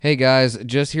Hey guys,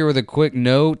 just here with a quick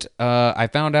note. I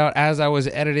found out as I was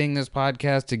editing this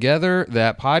podcast together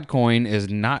that Podcoin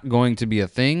is not going to be a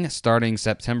thing starting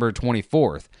September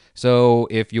 24th. So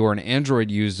if you're an Android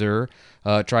user,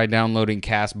 try downloading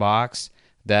CastBox.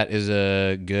 That is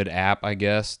a good app, I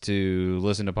guess, to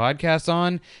listen to podcasts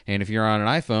on. And if you're on an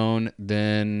iPhone,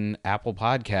 then Apple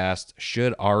Podcasts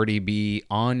should already be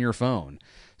on your phone.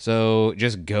 So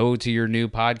just go to your new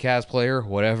podcast player,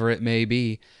 whatever it may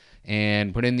be,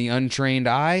 and put in the Untrained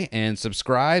Eye and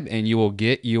subscribe, and you will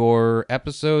get your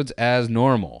episodes as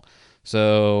normal.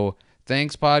 So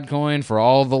thanks, Podcoin, for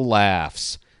all the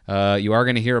laughs. You are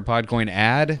going to hear a Podcoin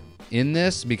ad in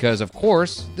this because, of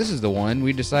course, this is the one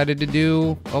we decided to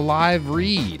do a live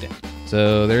read.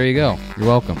 So there you go. You're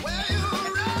welcome.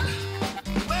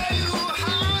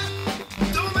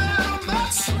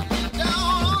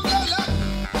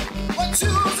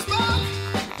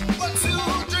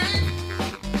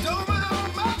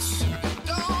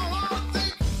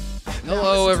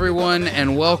 Hello, everyone,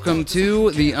 and welcome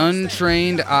to The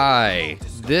Untrained Eye.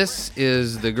 This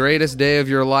is the greatest day of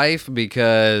your life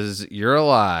because you're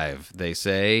alive, they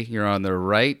say. You're on the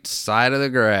right side of the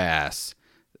grass.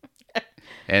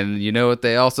 And you know what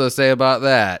they also say about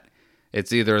that?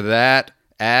 It's either that,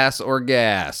 ass, or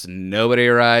gas. Nobody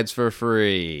rides for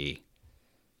free.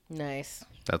 Nice.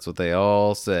 That's what they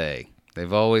all say.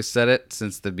 They've always said it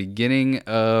since the beginning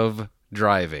of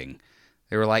driving.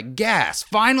 They were like, gas,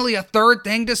 finally a third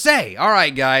thing to say. All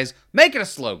right, guys, make it a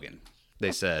slogan,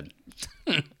 they said.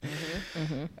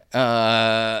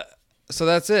 So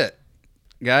that's it.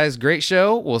 Guys, great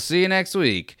show. We'll see you next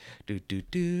week. I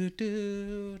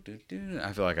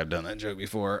feel like I've done that joke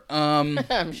before.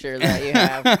 I'm sure that you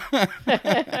have.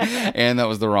 And that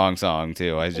was the wrong song,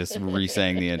 too. I just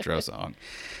re-sang the intro song.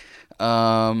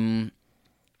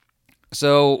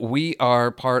 So we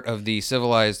are part of the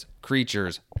Civilized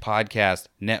Creatures Podcast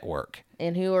Network.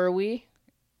 And who are we?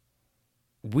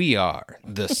 We are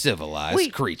the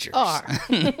Civilized Creatures. Are.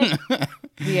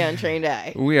 The Untrained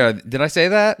Eye. We are. Did I say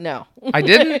that? No. I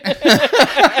didn't?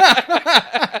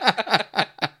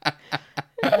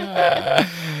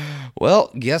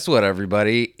 Well, guess what,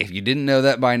 everybody? If you didn't know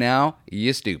that by now,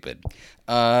 you stupid.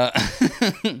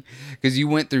 Because you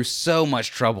went through so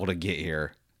much trouble to get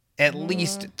here. At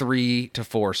least 3 to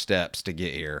 4 steps to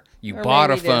get here. You Or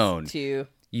bought a maybe phone. just 2.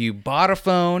 You bought a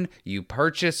phone. You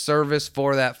purchased service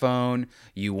for that phone.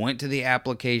 You went to the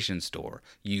application store.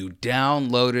 You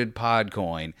downloaded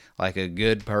Podcoin like a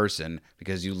good person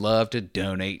because you love to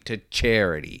donate to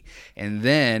charity. And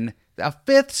then a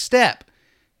 5th step,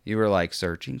 you were like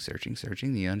searching,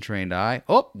 the Untrained Eye.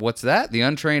 Oh, what's that? The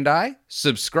Untrained Eye?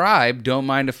 Subscribe. Don't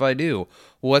mind if I do.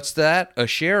 What's that? A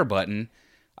share button.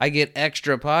 I get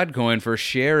extra Podcoin for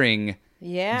sharing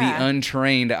the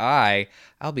Untrained Eye.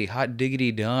 I'll be hot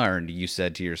diggity darned, you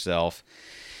said to yourself.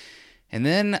 And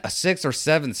then a 6th or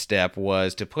 7th step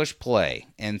was to push play.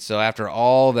 And so after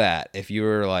all that, if you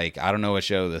were like, I don't know what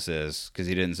show this is, because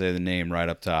you didn't say the name right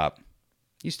up top,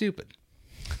 you stupid.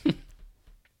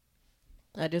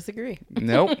 I disagree.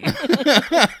 Nope.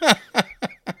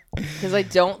 Because I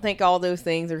don't think all those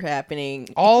things are happening.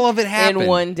 All of it happened in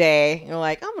one day. You're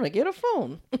like, I'm going to get a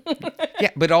phone. Yeah,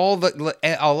 but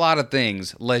a lot of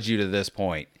things led you to this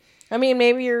point. I mean,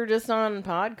 maybe you're just on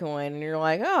Podcoin and you're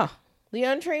like, oh, the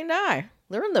Untrained Eye.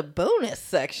 They're in the bonus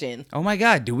section. Oh my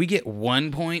God, do we get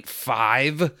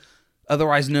 1.5,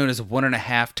 otherwise known as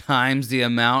 1.5 times the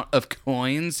amount of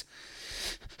coins?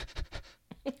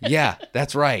 Yeah,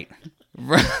 that's right.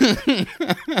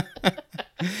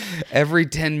 Every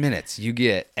 10 minutes, you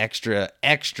get extra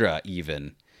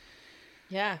even.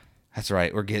 Yeah. That's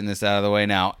right. We're getting this out of the way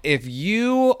now. If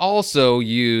you also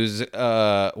use,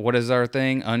 what is our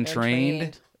thing?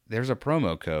 Untrained. There's a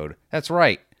promo code. That's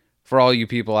right. For all you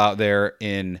people out there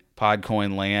in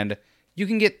Podcoin land, you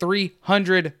can get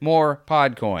 300 more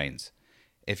Podcoins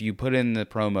if you put in the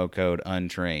promo code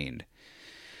Untrained.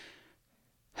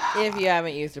 If you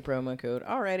haven't used a promo code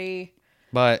already.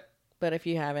 But if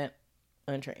you haven't,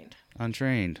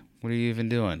 Untrained. What are you even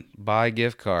doing? Buy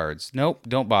gift cards. Nope,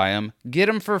 don't buy them. Get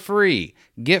them for free.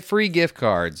 Get free gift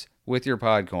cards with your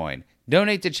Podcoin.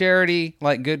 Donate to charity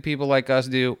like good people like us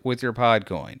do with your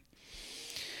Podcoin.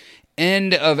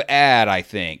 End of ad, I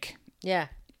think. Yeah.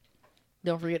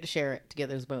 Don't forget to share it to get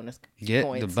those bonus Get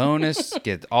coins. the bonus.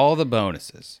 Get all the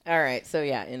bonuses. All right. So,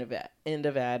 yeah, end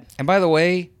of ad. And by the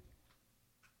way,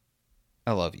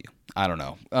 I love you. I don't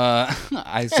know.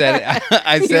 I said.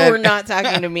 You were not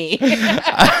talking to me.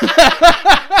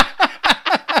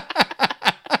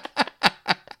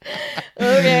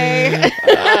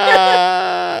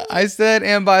 I I said,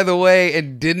 and by the way,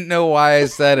 and didn't know why I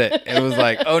said it. It was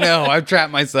like, oh no, I've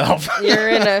trapped myself. You're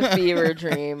in a fever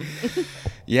dream.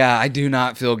 Yeah, I do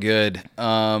not feel good.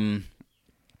 What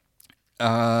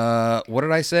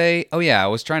did I say? Oh yeah, I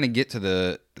was trying to get to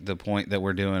the point that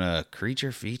we're doing a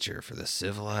creature feature for the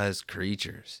Civilized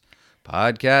Creatures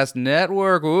Podcast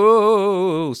Network.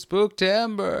 Whoa,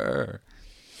 Spooktember.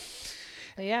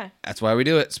 Yeah. That's why we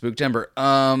do it, Spooktember.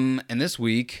 And this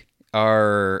week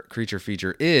our creature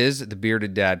feature is the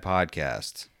Bearded Dad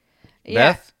Podcast.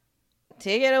 Yeah. Beth,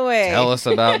 take it away. tell us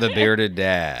about the Bearded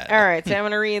Dad. All right, so I'm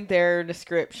going to read their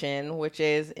description, which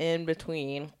is in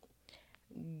between.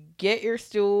 Get your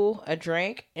stool, a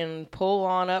drink, and pull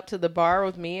on up to the bar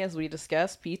with me as we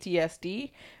discuss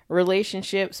PTSD,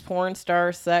 relationships, porn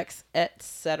stars, sex,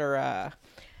 etc.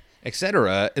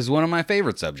 Etc. is one of my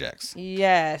favorite subjects.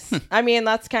 Yes. I mean,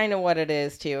 that's kind of what it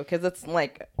is, too, because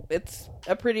it's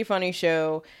a pretty funny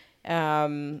show.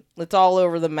 It's all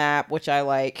over the map, which I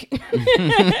like.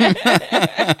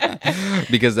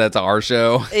 Because that's our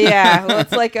show. Yeah, well,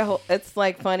 it's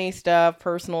like funny stuff,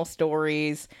 personal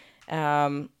stories.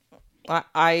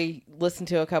 I listened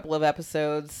to a couple of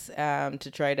episodes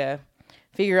to try to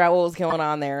figure out what was going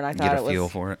on there, and I thought Get a feel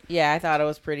for it. Yeah, I thought it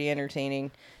was pretty entertaining,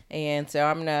 and so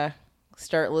I'm gonna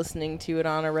start listening to it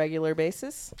on a regular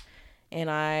basis, and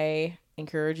I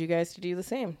encourage you guys to do the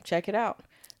same. Check it out,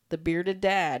 The Bearded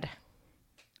Dad.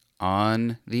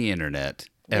 On the internet.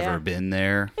 Ever Yeah. been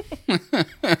there?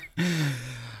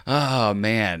 Oh,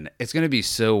 man. It's going to be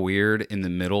so weird in the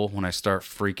middle when I start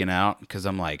freaking out because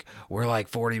I'm like, we're like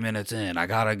 40 minutes in. I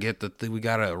got to get we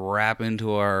got to wrap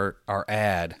into our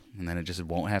ad, and then it just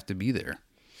won't have to be there.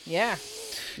 Yeah,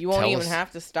 you won't Tell even us-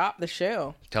 have to stop the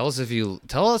show. Tell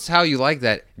us how you like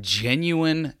that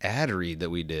genuine ad read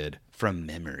that we did from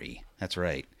memory. That's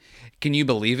right. Can you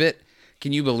believe it?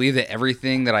 Can you believe that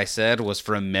everything that I said was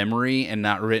from memory and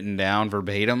not written down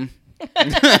verbatim?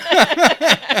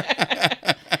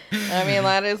 I mean,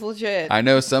 that is legit. I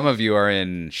know some of you are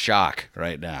in shock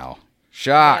right now.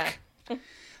 Shock.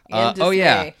 And Oh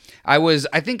yeah, dismay.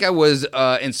 I think I was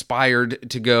inspired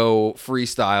to go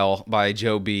freestyle by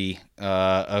Joe B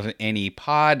of Any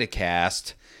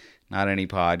Podcast, not Any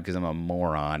Pod because I'm a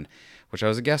moron, which I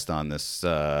was a guest on this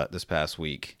past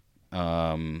week.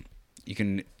 You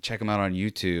can check him out on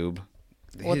YouTube.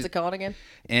 What's it called again?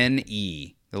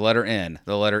 NE, the letter N,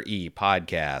 the letter E,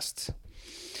 podcast.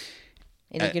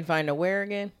 And you can find it where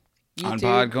again? On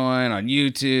YouTube? Podcoin, on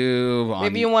YouTube.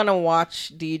 Maybe you want to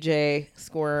watch DJ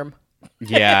squirm.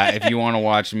 Yeah, if you want to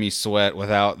watch me sweat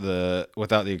without the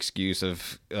excuse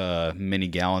of many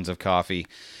gallons of coffee,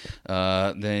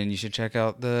 then you should check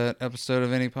out the episode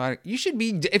of Any Pod. You should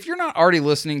be, if you're not already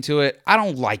listening to it, I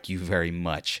don't like you very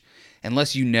much,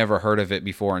 unless you never heard of it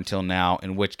before until now,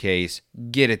 in which case,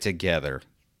 get it together.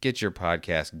 Get your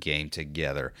podcast game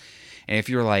together. And if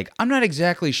you're like, I'm not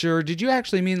exactly sure, did you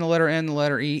actually mean the letter N, the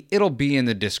letter E? It'll be in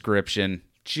the description.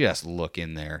 Just look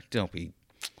in there. Don't be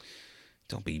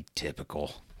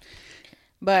typical.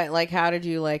 But, like, how did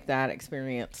you like that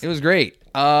experience? It was great.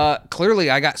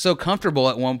 Clearly, I got so comfortable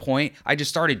at one point, I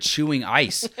just started chewing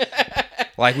ice.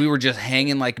 Like we were just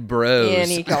hanging like bros. And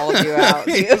he called you out.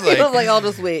 He was like, I'll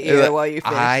just wait here while you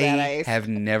finish that ice. I have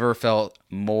never felt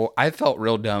more... I felt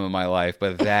real dumb in my life,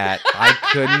 but that... I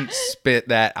couldn't spit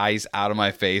that ice out of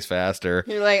my face faster.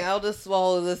 You're like, I'll just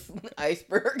swallow this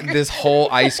iceberg. This whole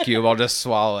ice cube, I'll just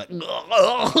swallow it.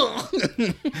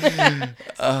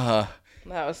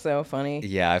 That was so funny.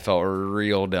 Yeah, I felt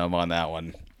real dumb on that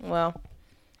one. Well,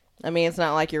 I mean, it's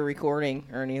not like you're recording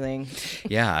or anything.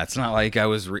 Yeah, it's not like I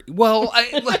was...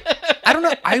 I don't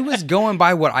know. I was going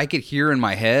by what I could hear in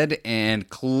my head, and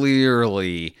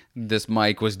clearly this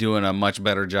mic was doing a much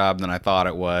better job than I thought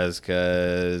it was,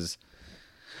 because...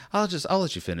 I'll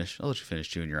let you finish. I'll let you finish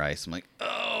chewing your ice. I'm like,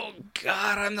 oh,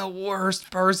 God, I'm the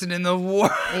worst person in the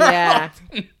world. Yeah.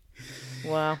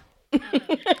 Well...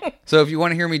 So if you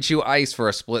want to hear me chew ice for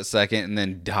a split second and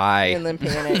then die. And then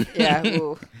panic. Yeah.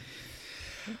 Ooh.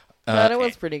 But it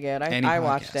was pretty good. I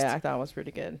watched it. I thought it was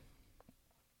pretty good.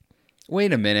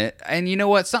 Wait a minute. And you know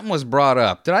what? Something was brought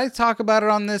up. Did I talk about it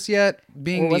on this yet?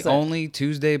 Being What was the it? only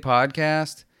Tuesday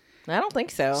podcast? I don't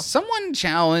think so. Someone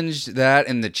challenged that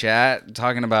in the chat,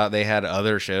 talking about they had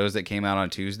other shows that came out on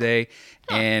Tuesday.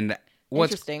 And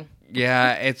what's Interesting.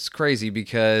 Yeah, it's crazy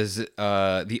because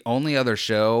the only other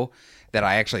show that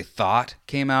I actually thought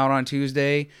came out on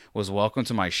Tuesday was Welcome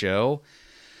to My Show.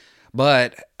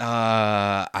 But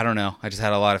I don't know. I just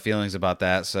had a lot of feelings about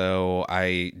that. So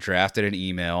I drafted an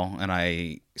email and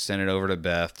I sent it over to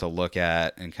Beth to look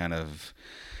at and kind of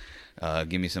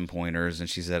give me some pointers. And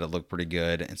she said it looked pretty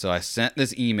good. And so I sent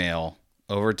this email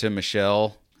over to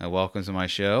Michelle. welcome to my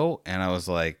show. And I was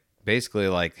like, basically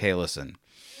like, hey, listen,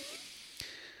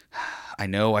 I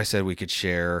know I said we could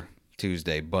share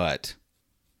Tuesday, but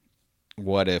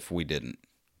what if we didn't?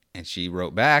 And she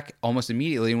wrote back almost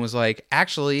immediately and was like,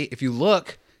 actually, if you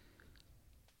look,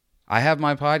 I have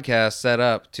my podcast set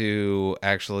up to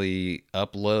actually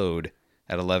upload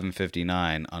at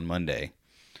 11:59 on Monday.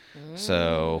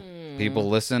 So people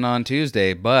listen on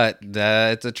Tuesday, but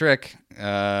that's a trick. It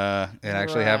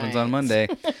actually happens on Monday.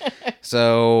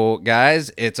 So,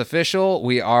 guys, it's official.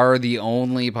 We are the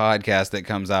only podcast that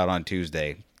comes out on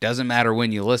Tuesday. Doesn't matter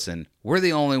when you listen. We're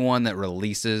the only one that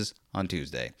releases on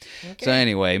Tuesday. Okay. So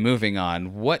anyway, moving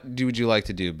on. What would you like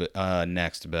to do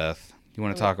next, Beth? You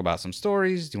want to talk about some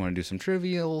stories? Do you want to do some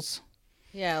trivials?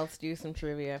 Yeah, let's do some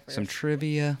trivia first. Some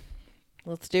trivia?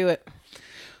 Let's do it.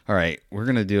 All right, we're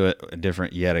going to do it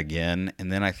different yet again.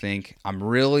 And then I think I'm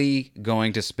really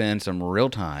going to spend some real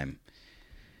time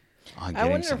on getting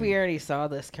I wonder if we already saw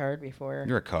this card before.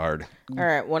 You're a card. All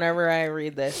right, whenever I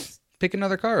read this. Pick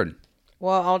another card.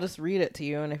 Well, I'll just read it to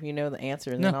you, and if you know the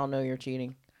answer, then I'll know you're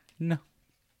cheating. No.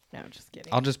 No, I'm just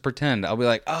kidding. I'll just pretend. I'll be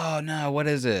like, oh, no, what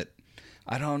is it?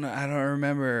 I don't know. I don't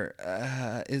remember.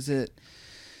 Is it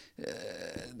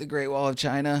the Great Wall of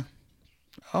China?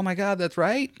 Oh, my God, that's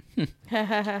right.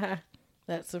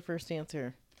 That's the first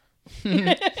answer.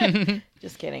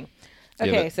 Just kidding.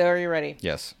 Okay, so are you ready?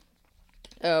 Yes.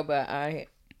 Oh, but I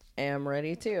am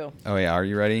ready too. Oh, yeah. Are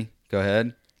you ready? Go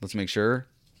ahead. Let's make sure.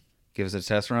 Give us a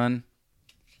test run.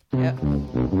 Yep.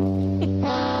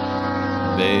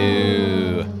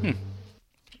 Boo.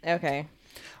 Okay.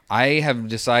 I have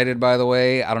decided, by the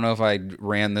way, I don't know if I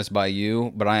ran this by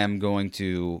you, but I am going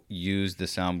to use the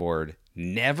soundboard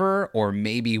never or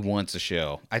maybe once a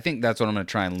show. I think that's what I'm going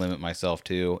to try and limit myself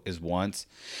to is once,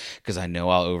 because I know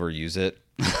I'll overuse it.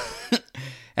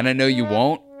 And I know you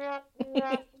won't.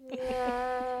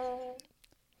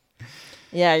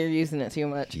 Yeah, you're using it too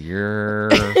much.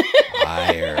 You're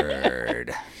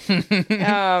fired.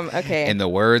 Okay. In the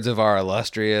words of our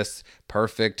illustrious,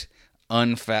 perfect,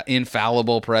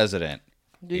 infallible president.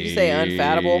 Did you say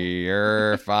unfattable?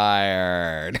 You're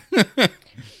fired.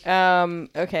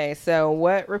 Okay, so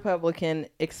what Republican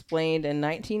explained in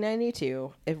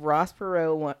 1992, if Ross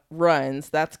Perot runs,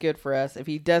 that's good for us. If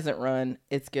he doesn't run,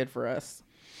 it's good for us.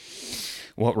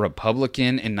 What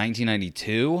Republican in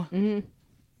 1992? Mm-hmm.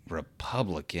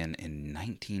 Republican in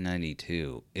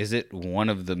 1992. Is it one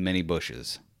of the many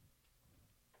Bushes?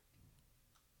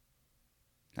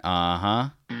 Uh-huh.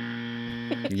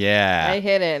 Yeah. I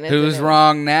hit it. Who's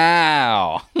wrong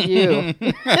now? You.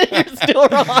 You're still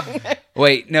wrong.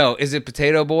 Wait, no. Is it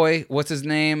Potato Boy? What's his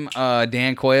name?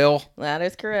 Dan Quayle? That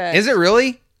is correct. Is it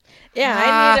really?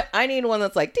 Yeah, I need one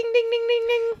that's like ding, ding, ding, ding,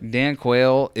 ding. Dan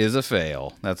Quayle is a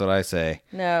fail. That's what I say.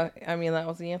 No, I mean, that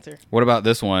was the answer. What about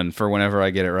this one for whenever I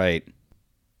get it right?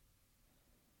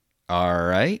 All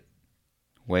right.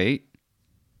 Wait.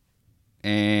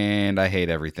 And I hate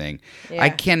everything. Yeah. I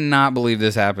cannot believe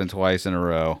this happened twice in a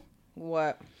row.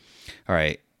 What? All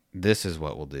right. This is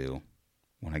what we'll do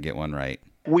when I get one right.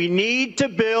 We need to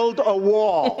build a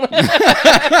wall.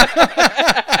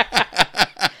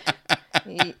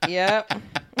 Yep.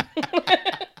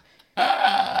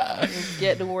 Let's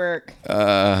get to work.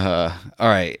 All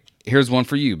right. Here's one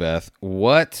for you, Beth.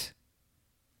 What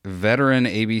veteran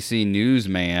ABC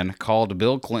newsman called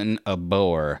Bill Clinton a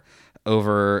bore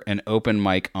over an open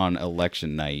mic on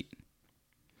election night?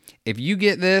 If you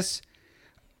get this,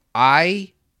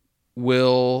 I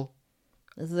will...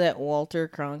 Is that Walter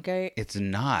Cronkite? It's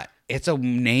not. It's a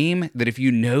name that if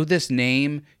you know this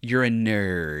name, you're a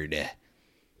nerd.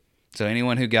 So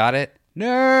anyone who got it,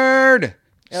 nerd!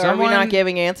 Are we not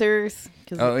giving answers?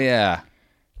 Oh, yeah.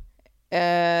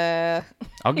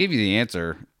 I'll give you the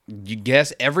answer. You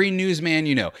guess every newsman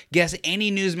you know. Guess any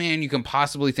newsman you can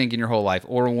possibly think in your whole life.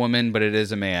 Or a woman, but it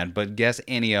is a man. But guess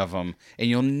any of them. And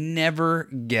you'll never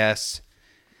guess.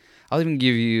 I'll even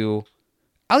give you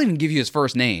his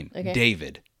first name. Okay.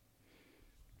 David.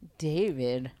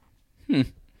 David?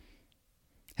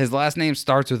 His last name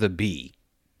starts with a B.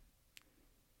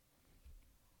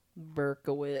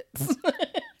 Berkowitz.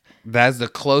 That's the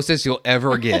closest you'll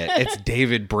ever get. It's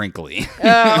David Brinkley.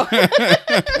 Oh.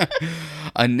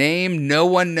 A name no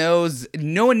one knows.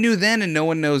 No one knew then and no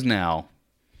one knows now.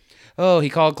 Oh, he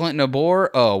called Clinton a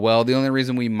bore? Oh, well, the only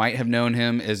reason we might have known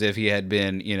him is if he had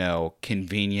been,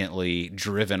 conveniently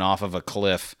driven off of a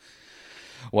cliff.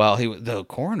 Well, the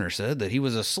coroner said that he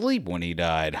was asleep when he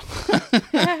died.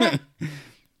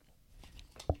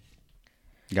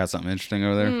 Got something interesting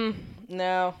over there?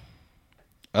 No.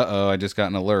 Uh-oh, I just got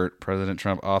an alert. President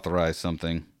Trump authorized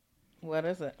something. What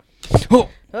is it? Oh!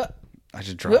 I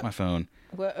just dropped my phone.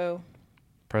 Whoa.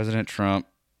 President Trump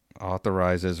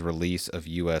authorizes release of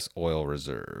U.S. oil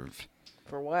reserve.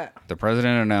 For what? The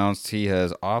president announced he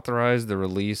has authorized the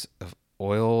release of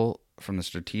oil from the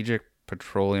Strategic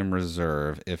Petroleum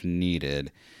Reserve if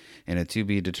needed in a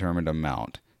to-be-determined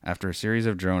amount after a series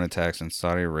of drone attacks in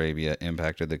Saudi Arabia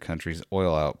impacted the country's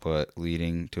oil output,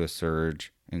 leading to a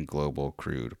surge in global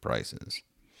crude prices.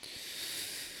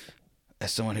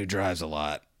 As someone who drives a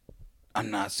lot, I'm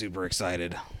not super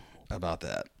excited about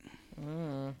that.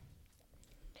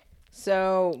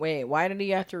 So, wait, why did he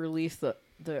have to release the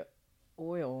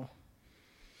oil?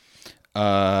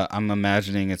 I'm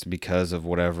imagining it's because of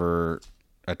whatever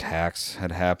attacks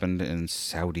had happened in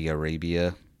Saudi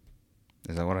Arabia.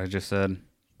 Is that what I just said?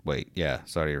 Wait, yeah,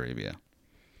 Saudi Arabia.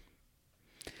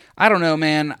 I don't know,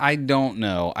 man. I don't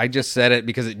know. I just said it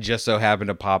because it just so happened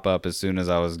to pop up as soon as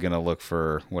I was going to look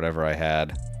for whatever I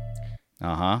had.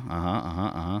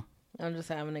 I'm just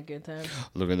having a good time.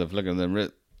 Look at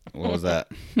the what was that?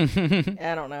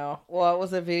 I don't know. Well, it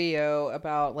was a video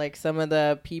about like some of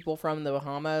the people from the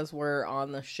Bahamas were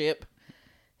on the ship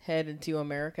headed to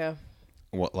America.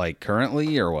 What, like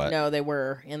currently or what? No, they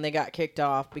were, and they got kicked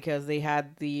off because they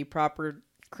had the proper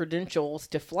credentials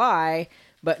to fly,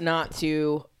 but not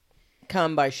to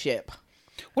come by ship.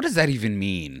 What does that even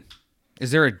mean?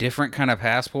 Is there a different kind of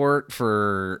passport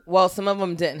for... Well, some of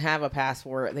them didn't have a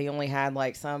passport. They only had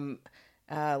like some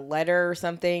letter or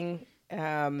something.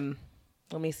 Let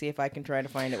me see if I can try to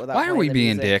find it without... Why are we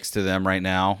being music. dicks to them right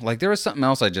now? Like, there was something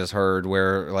else I just heard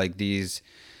where, like, these...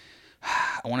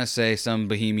 I want to say some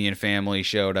Bohemian family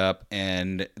showed up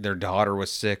and their daughter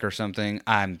was sick or something.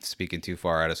 I'm speaking too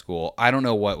far out of school. I don't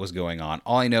know what was going on.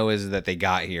 All I know is that they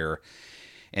got here,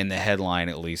 and the headline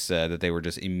at least said that they were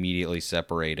just immediately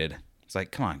separated. It's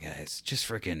like, come on, guys. Just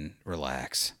freaking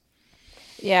relax.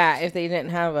 Yeah, if they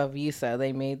didn't have a visa,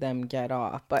 they made them get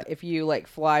off. But if you, like,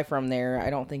 fly from there,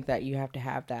 I don't think that you have to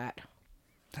have that.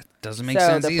 That doesn't make sense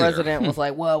either. So the president was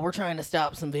like, well, we're trying to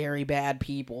stop some very bad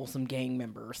people, some gang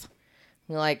members.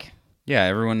 Like, yeah,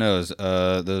 everyone knows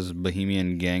those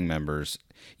Bohemian gang members.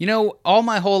 You know, all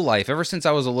my whole life, ever since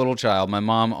I was a little child, my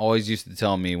mom always used to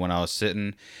tell me when I was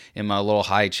sitting in my little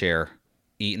high chair,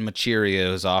 eating my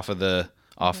Cheerios off of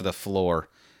the floor.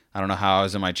 I don't know how I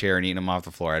was in my chair and eating them off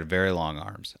the floor. I had very long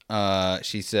arms.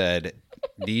 She said,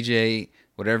 DJ,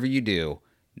 whatever you do,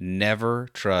 never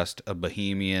trust a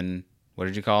Bohemian. What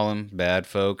did you call them? Bad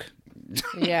folk.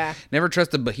 yeah. Never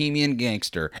trust a Bohemian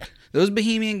gangster. Those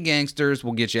Bohemian gangsters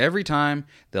will get you every time.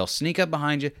 They'll sneak up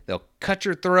behind you. They'll cut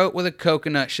your throat with a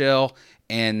coconut shell,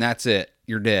 and that's it.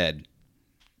 You're dead.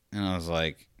 And I was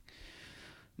like,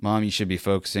 Mom, you should be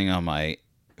focusing on my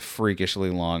freakishly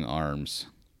long arms.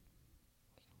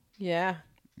 Yeah.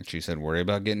 And she said, worry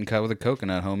about getting cut with a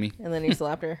coconut, homie. And then he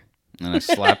slapped her. And I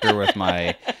slapped her with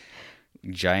my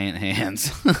giant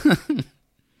hands.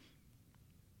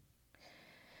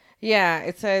 Yeah,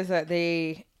 it says that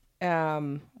they...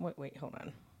 wait, hold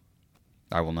on.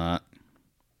 I will not.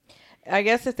 I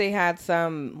guess if they had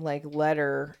some, like,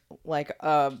 letter, like,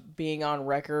 being on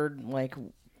record, like,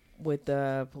 with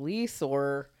the police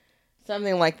or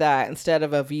something like that instead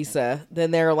of a visa, then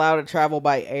they're allowed to travel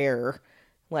by air.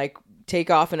 Like,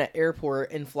 take off in an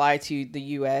airport and fly to the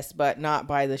U.S., but not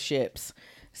by the ships.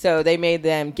 So they made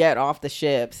them get off the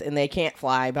ships, and they can't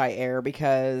fly by air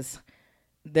because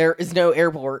there is no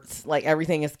airports. Like,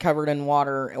 everything is covered in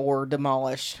water or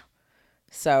demolished.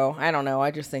 So, I don't know.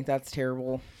 I just think that's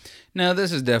terrible. No,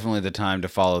 this is definitely the time to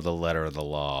follow the letter of the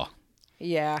law.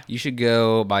 Yeah. You should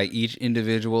go by each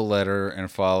individual letter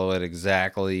and follow it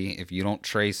exactly. If you don't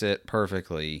trace it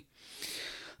perfectly,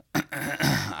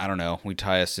 I don't know, we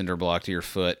tie a cinder block to your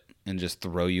foot and just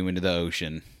throw you into the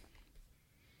ocean.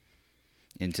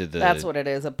 That's what it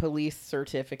is, a police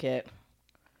certificate.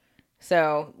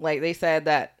 So, like, they said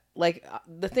that, like,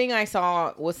 the thing I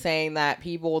saw was saying that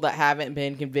people that haven't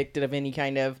been convicted of any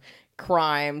kind of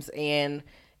crimes and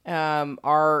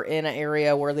are in an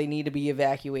area where they need to be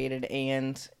evacuated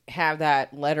and have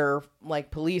that letter,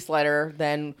 like, police letter,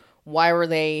 then why were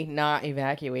they not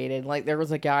evacuated? Like, there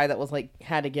was a guy that was, like,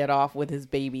 had to get off with his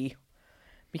baby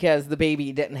because the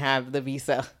baby didn't have the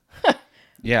visa.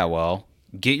 Yeah, well,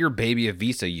 get your baby a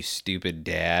visa, you stupid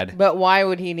dad. But why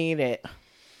would he need it?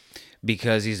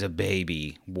 Because he's a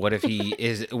baby. What if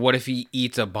he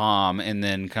eats a bomb and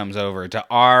then comes over to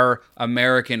our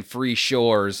American free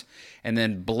shores and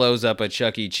then blows up a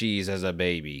Chuck E. Cheese as a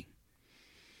baby?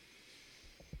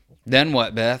 Then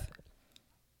what, Beth?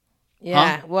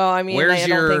 Yeah, huh? Well, I mean, I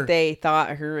don't think they thought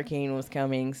a hurricane was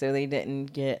coming, so they didn't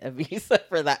get a visa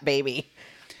for that baby.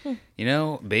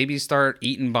 babies start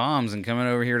eating bombs and coming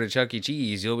over here to Chuck E.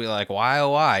 Cheese, you'll be like, why,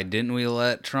 oh, why didn't we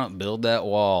let Trump build that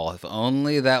wall? If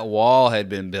only that wall had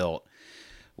been built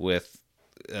with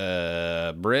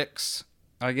bricks,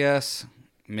 I guess.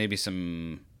 Maybe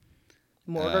some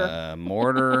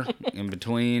mortar in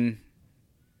between.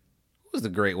 What was the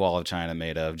Great Wall of China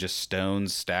made of? Just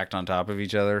stones stacked on top of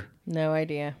each other? No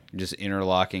idea. Just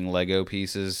interlocking Lego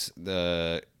pieces,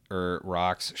 or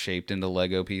rocks shaped into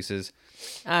Lego pieces.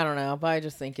 I don't know, but I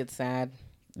just think it's sad.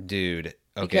 Dude,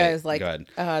 okay, because go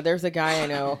ahead. There's a guy I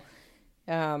know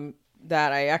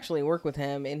that I actually work with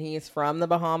him, and he's from the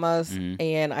Bahamas,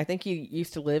 and I think he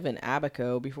used to live in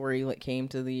Abaco before he came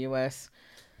to the U.S.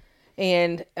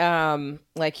 And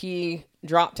he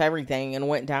dropped everything and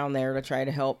went down there to try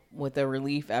to help with the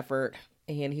relief effort.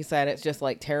 And he said it's just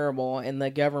terrible, and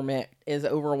the government is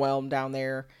overwhelmed down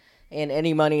there, and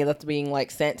any money that's being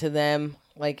sent to them,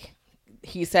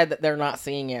 he said that they're not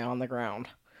seeing it on the ground.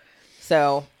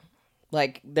 So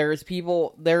there's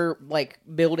people, they're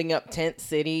building up tent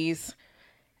cities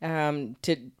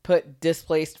to put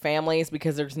displaced families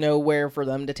because there's nowhere for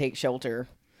them to take shelter.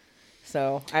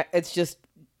 So it's just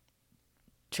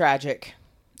tragic.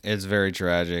 It's very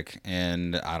tragic,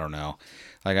 and I don't know.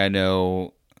 I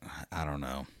don't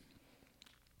know.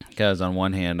 Because on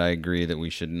one hand, I agree that we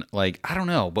shouldn't, I don't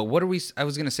know, but what are we, I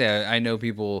was going to say, I know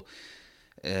people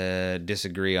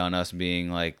disagree on us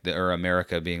being or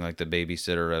America being the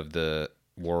babysitter of the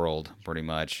world, pretty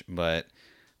much, but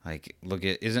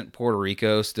isn't Puerto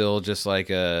Rico still just like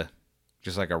a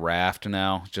raft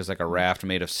now, just like a raft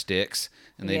made of sticks,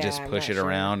 and they just push it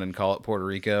around and call it Puerto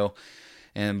Rico?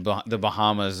 And the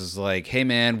Bahamas is hey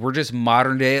man, we're just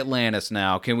modern day Atlantis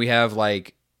now. Can we have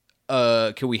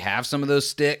can we have some of those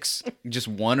sticks? Just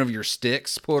one of your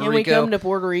sticks, Puerto Rico? Can we come to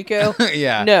Puerto Rico?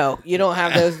 Yeah. No, you don't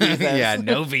have those visas. Yeah,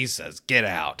 no visas. Get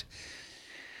out.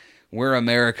 We're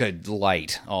America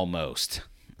light, almost.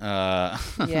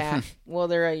 Yeah. Well,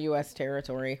 they're a U.S.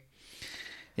 territory.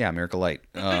 Yeah, America light,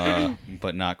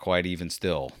 but not quite even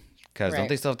still. Because don't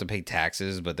they still have to pay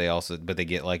taxes, but they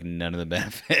get none of the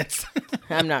benefits?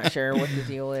 I'm not sure what the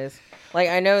deal is.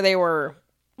 I know they were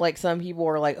some people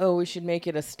were oh, we should make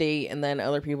it a state, and then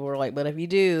other people were but if you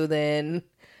do, then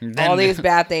all these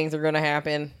bad things are going to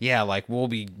happen. Yeah, we'll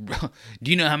be.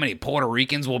 Do you know how many Puerto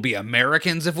Ricans will be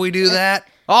Americans if we do that?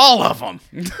 All of them.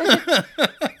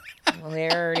 Well,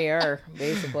 they already are,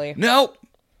 basically. Nope,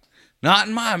 not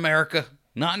in my America.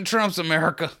 Not in Trump's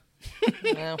America.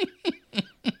 No.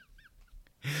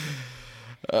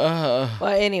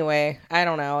 But anyway, I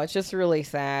don't know. It's just really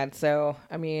sad. So,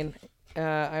 I mean,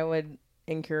 I would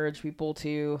encourage people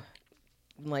to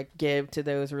give to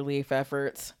those relief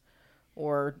efforts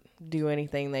or do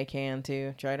anything they can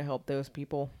to try to help those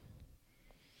people.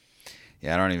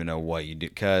 Yeah, I don't even know what you do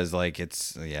because I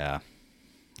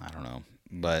don't know.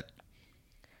 But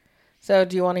so,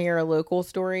 do you want to hear a local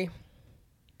story?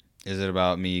 Is it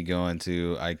about me going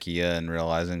to IKEA and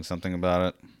realizing something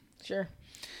about it? Sure.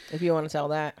 If you want to tell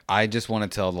that. I just want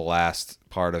to tell the last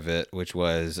part of it, which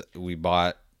was we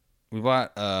bought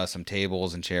some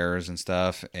tables and chairs and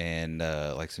stuff, and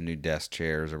some new desk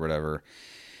chairs or whatever.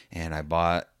 And I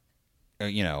bought,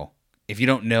 if you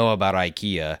don't know about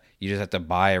IKEA, you just have to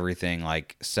buy everything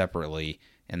separately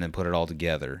and then put it all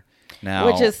together. Now,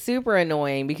 which is super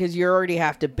annoying because you already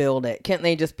have to build it. Can't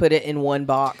they just put it in one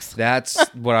box? That's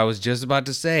what I was just about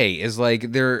to say. Is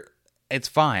it's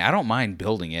fine. I don't mind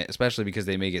building it, especially because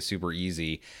they make it super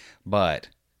easy. But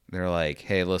they're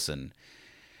hey, listen,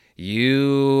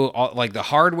 the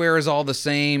hardware is all the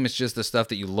same. It's just the stuff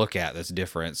that you look at that's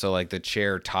different. So the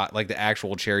chair, the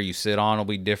actual chair you sit on will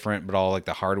be different, but all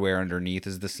the hardware underneath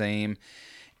is the same.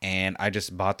 And I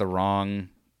just bought the wrong.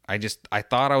 I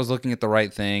thought I was looking at the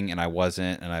right thing, and I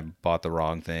wasn't, and I bought the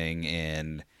wrong thing,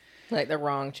 and the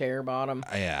wrong chair bottom.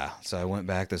 Yeah. So I went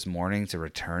back this morning to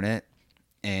return it,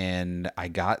 and I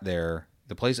got there.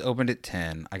 The place opened at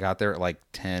 10. I got there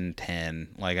at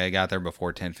 10:10. I got there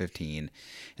before 10:15,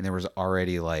 and there was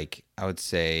already I would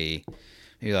say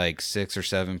maybe 6 or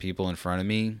 7 people in front of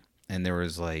me, and there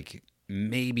was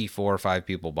maybe 4 or 5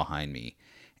 people behind me.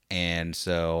 And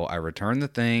so I returned the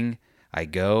thing. I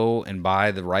go and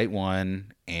buy the right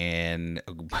one, and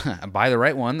buy the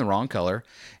right one, the wrong color.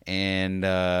 And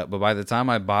but by the time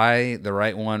I buy the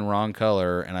right one, wrong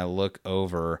color, and I look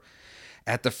over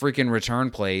at the freaking return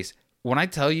place, when I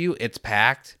tell you it's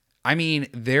packed, I mean,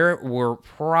 there were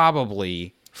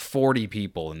probably 40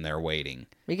 people in there waiting.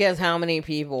 Because how many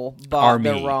people bought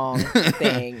the wrong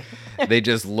thing? They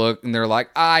just look, and they're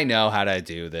I know how to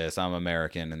do this. I'm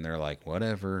American. And they're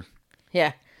whatever.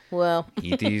 Yeah. Well,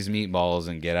 eat these meatballs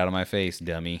and get out of my face,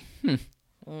 dummy.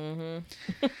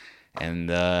 Mm-hmm. And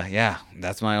yeah,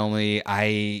 that's my only.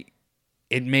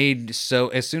 It made so.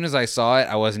 As soon as I saw it,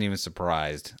 I wasn't even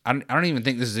surprised. I don't even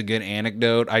think this is a good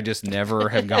anecdote. I just never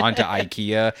have gone to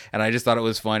IKEA, and I just thought it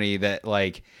was funny that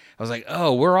like I was like,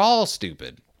 oh, we're all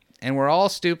stupid. And we're all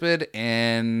stupid,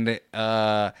 and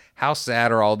how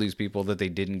sad are all these people that they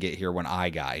didn't get here when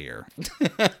I got here?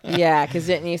 Yeah, because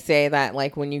didn't you say that,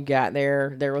 like, when you got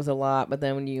there was a lot, but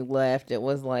then when you left, it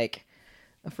was, like,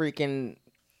 a freaking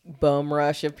bum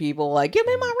rush of people, like, give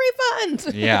me my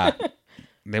refunds! Yeah.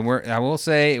 They were. I will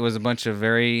say it was a bunch of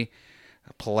very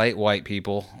polite white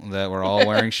people that were all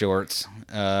wearing shorts.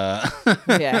 Yeah.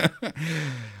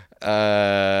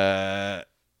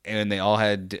 And they all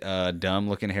had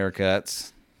dumb-looking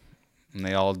haircuts. And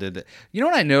they all did that. You know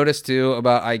what I noticed, too,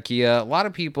 about IKEA? A lot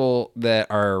of people that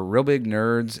are real big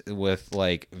nerds with,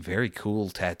 like, very cool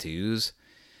tattoos.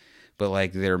 But,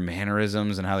 like, their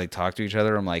mannerisms and how they talk to each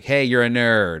other, I'm like, hey, you're a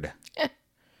nerd.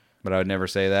 But I would never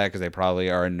say that because they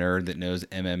probably are a nerd that knows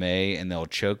MMA and they'll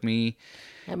choke me.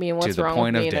 I mean, to what's the wrong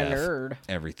point with of being a death. nerd?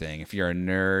 Everything. If you're a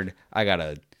nerd, I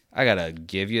gotta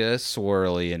give you a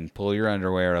swirly and pull your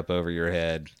underwear up over your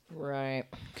head Right.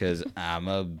 because I'm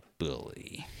a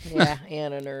bully. Yeah,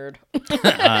 and a nerd.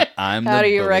 I'm How the do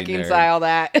you bully reconcile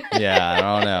that? nerd. Yeah, I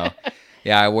don't know.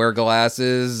 Yeah, I wear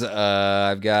glasses.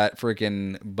 I've got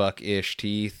freaking buck-ish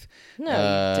teeth. No,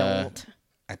 you don't.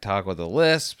 I talk with a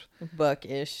lisp.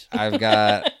 Buck-ish. I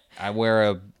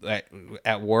wear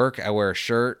at work, I wear a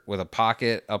shirt with a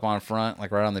pocket up on front,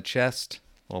 like right on the chest.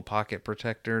 Little pocket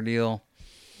protector deal.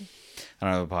 I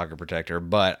don't have a pocket protector,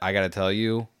 but I got to tell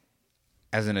you,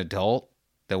 as an adult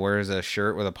that wears a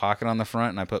shirt with a pocket on the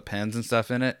front and I put pens and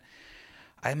stuff in it,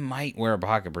 I might wear a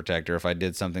pocket protector if I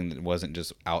did something that wasn't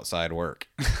just outside work.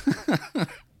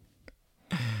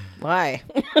 Why?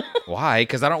 Why?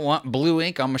 Because I don't want blue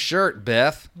ink on my shirt,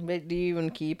 Beth. But do you even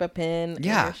keep a pen in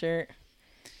Yeah. your shirt?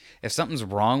 If something's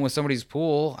wrong with somebody's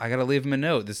pool, I got to leave them a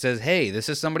note that says, hey, this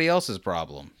is somebody else's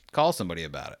problem. Call somebody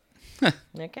about it.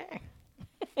 Okay.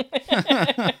 You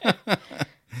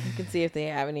can see if they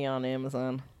have any on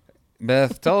Amazon.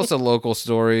 Beth, tell us a local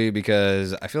story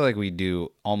because I feel like we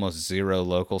do almost zero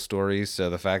local stories. So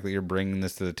the fact that you're bringing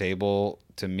this to the table,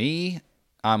 to me,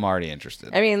 I'm already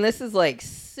interested. I mean, this is like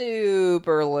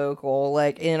super local,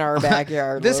 like in our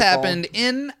backyard. This local. happened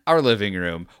in our living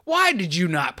room. Why did you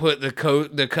not put the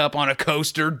cup on a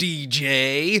coaster,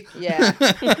 DJ?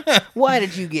 Yeah. Why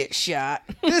did you get shot?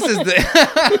 This is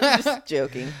the... Just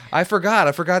joking. I forgot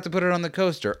to put it on the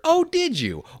coaster. Oh, did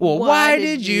you? Well, why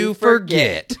did you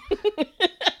forget?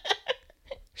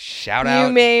 Shout out.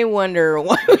 You may wonder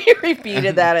why we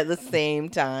repeated that at the same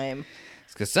time.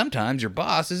 Because sometimes your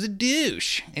boss is a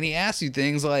douche and he asks you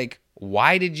things like,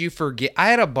 why did you forget? I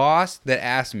had a boss that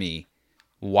asked me,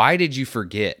 why did you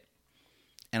forget?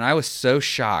 And I was so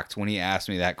shocked when he asked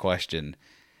me that question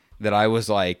that I was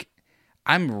like,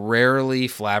 I'm rarely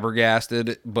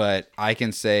flabbergasted, but I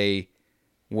can say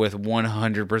with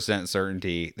 100%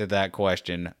 certainty that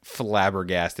question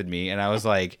flabbergasted me. And I was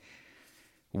like,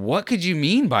 what could you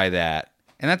mean by that?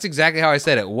 And that's exactly how I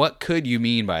said it. What could you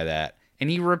mean by that? And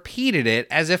he repeated it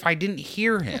as if I didn't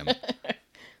hear him.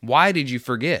 Why did you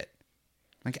forget?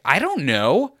 Like, I don't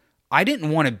know. I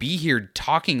didn't want to be here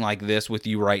talking like this with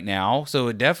you right now, so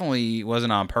it definitely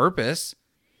wasn't on purpose.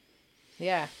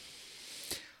 Yeah.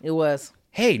 It was.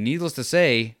 Hey, needless to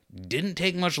say, didn't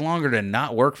take much longer to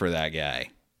not work for that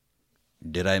guy.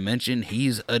 Did I mention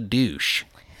he's a douche?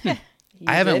 I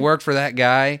haven't worked for that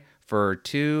guy for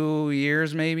 2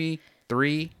 years, maybe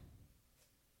 3.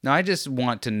 Now, I just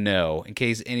want to know, in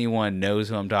case anyone knows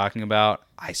who I'm talking about,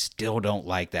 I still don't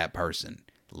like that person.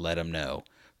 Let them know.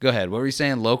 Go ahead. What were you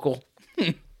saying? Local?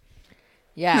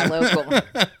 Yeah, local.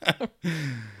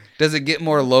 Does it get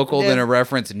more local than a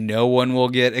reference no one will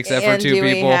get except for 2 do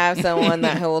people? we have someone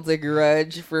that holds a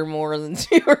grudge for more than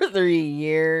 2 or 3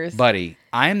 years? Buddy,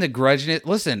 I am the grudginess.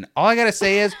 Listen, all I got to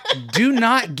say is do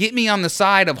not get me on the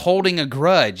side of holding a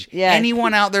grudge. Yeah.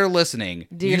 Anyone out there listening,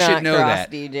 Do you not should know cross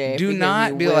that. DJ. Do because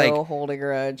not you be will like, hold a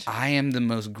grudge. I am the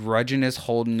most grudginess,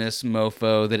 holdiness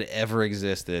mofo that ever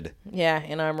existed. Yeah,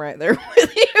 and I'm right there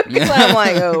with you because I'm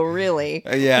like, oh, really?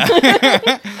 Yeah.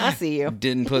 I see you.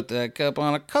 Didn't put that cup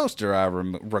on a coaster, I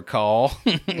recall.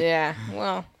 Yeah,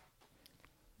 well,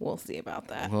 we'll see about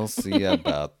that. We'll see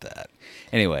about that.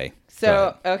 Anyway. go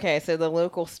So, ahead. okay, so the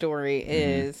local story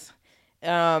is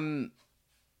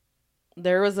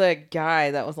there was a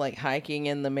guy that was like hiking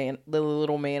in the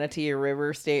little Manatee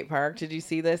River State Park. Did you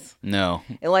see this? No.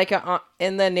 And like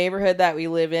in the neighborhood that we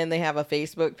live in, they have a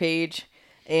Facebook page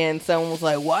and someone was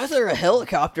like, "Why is there a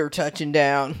helicopter touching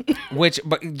down?"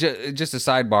 But just a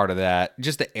sidebar to that,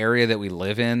 just the area that we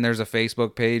live in, there's a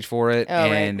Facebook page for it, Oh,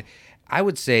 right. and I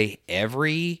would say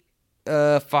every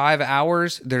 5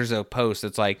 hours there's a post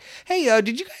that's like, "Hey,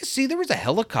 did you guys see there was a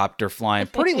helicopter flying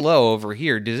pretty low over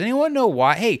here? Does anyone know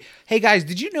why? Hey guys,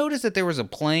 did you notice that there was a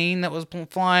plane that was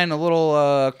flying a little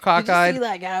Did you cockeyed? see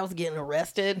that guy was getting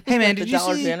arrested? Hey man, at the did you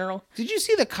Dollar see? General? Did you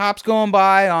see the cops going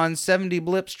by on 70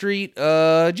 Blip Street?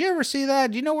 Did you ever see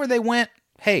that? Do you know where they went?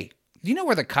 Hey, do you know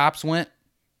where the cops went?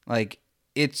 Like,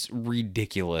 it's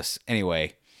ridiculous.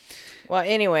 Anyway, Well,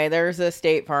 anyway, there's a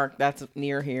state park that's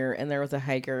near here, and there was a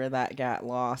hiker that got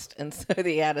lost, and so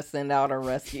they had to send out a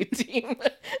rescue team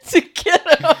to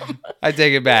get him. I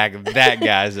take it back. That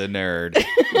guy's a nerd.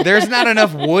 There's not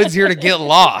enough woods here to get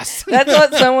lost. That's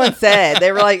what someone said.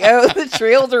 They were like, "Oh, the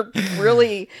trails are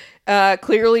really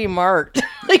clearly marked."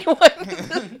 Like,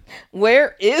 what?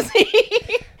 Where is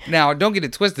he? Now, don't get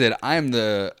it twisted. I'm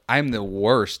the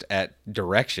worst at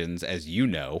directions, as you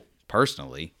know,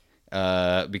 personally.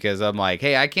 Because I'm like,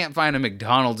 hey, I can't find a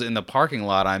McDonald's in the parking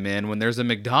lot I'm in when there's a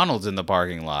McDonald's in the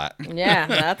parking lot. Yeah,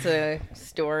 that's a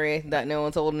story that no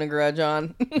one's holding a grudge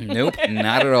on. Nope,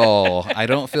 not at all. I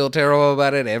don't feel terrible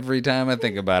about it every time I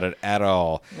think about it at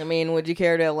all. I mean, would you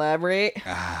care to elaborate?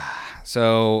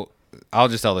 So I'll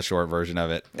just tell the short version of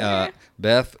it.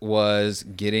 Beth was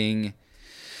getting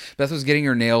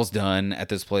her nails done at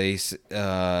this place,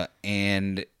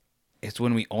 and it's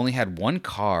when we only had one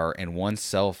car and one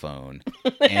cell phone.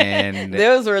 And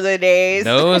Those were the days.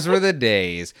 those were the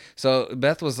days. So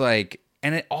Beth was like,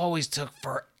 and it always took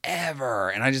forever.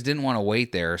 And I just didn't want to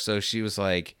wait there. So she was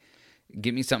like,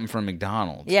 get me something from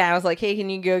McDonald's. Yeah, I was like, "Hey, can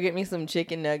you go get me some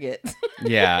chicken nuggets?"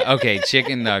 Yeah, okay,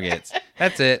 chicken nuggets.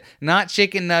 That's it. Not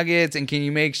chicken nuggets. And can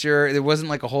you make sure there wasn't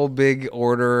like a whole big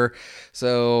order?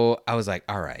 So I was like,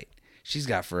 all right, she's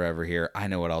got forever here. I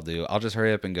know what I'll do. I'll just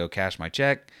hurry up and go cash my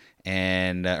check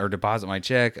and or deposit my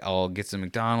check. I'll get some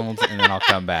McDonald's and then I'll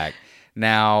come back.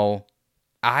 Now,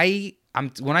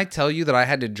 when I tell you that I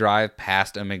had to drive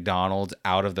past a McDonald's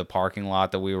out of the parking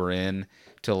lot that we were in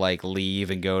to like leave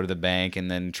and go to the bank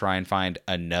and then try and find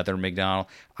another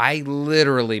McDonald's, I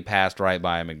literally passed right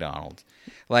by a McDonald's.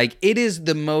 Like, it is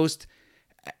the most.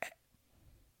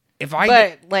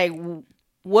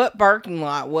 What parking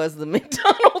lot was the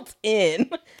McDonald's in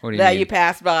What do you that mean? you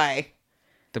passed by?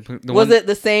 the Was one- it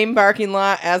the same parking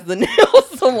lot as the nail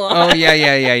salon? Oh,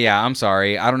 yeah. I'm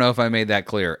sorry. I don't know if I made that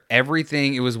clear.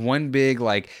 Everything, it was one big,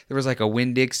 like, there was like a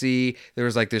Winn-Dixie. There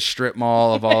was like this strip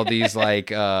mall of all these,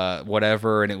 like,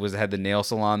 whatever, and it had the nail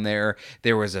salon there.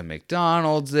 There was a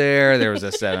McDonald's there. There was a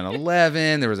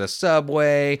 7-Eleven. There was a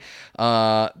Subway.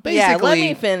 Basically, Yeah, let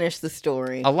me finish the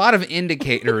story. a lot of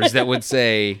indicators that would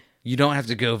say, you don't have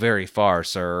to go very far,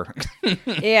 sir.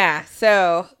 Yeah,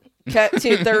 so cut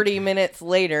to 30 minutes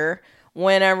later,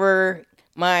 whenever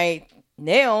my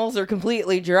nails are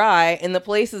completely dry and the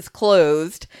place is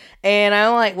closed, and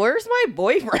I'm like, where's my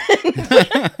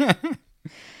boyfriend?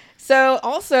 So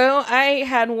also, I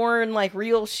had worn like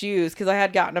real shoes because I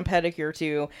had gotten a pedicure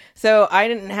too. So I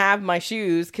didn't have my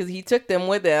shoes because he took them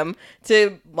with him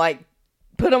to like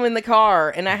put them in the car,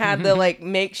 and I had the like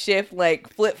makeshift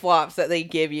like flip flops that they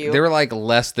give you. They were like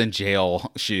less than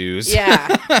jail shoes.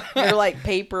 Yeah, they're like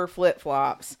paper flip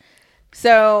flops.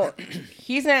 So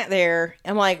he's not there.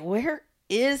 I'm like, where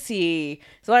is he?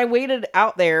 So I waited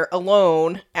out there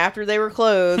alone after they were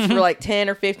closed for like 10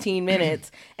 or 15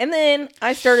 minutes. And then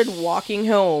I started walking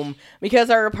home because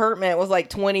our apartment was like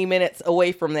 20 minutes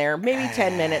away from there, maybe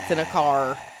 10 minutes in a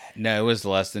car. No, it was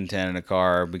less than 10 in a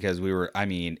car because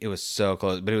it was so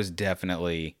close, but it was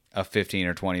definitely a 15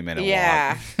 or 20 minute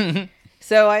Yeah. walk.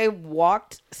 So I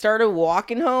started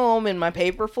walking home in my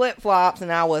paper flip flops,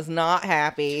 and I was not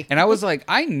happy. And I was like,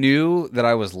 I knew that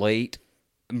I was late,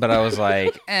 but I was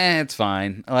like, it's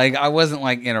fine. Like, I wasn't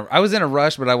like I was in a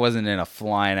rush, but I wasn't in a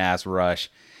flying ass rush.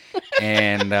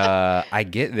 And I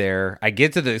get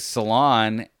to the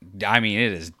salon. I mean,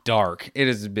 it is dark. It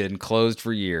has been closed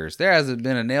for years. There hasn't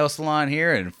been a nail salon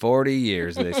here in 40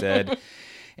 years, they said.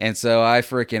 And so I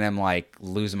freaking am like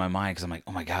losing my mind because I'm like,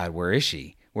 oh my God, where is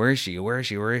she? Where is she? Where is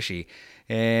she? Where is she?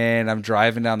 And I'm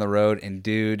driving down the road, and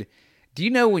dude, do you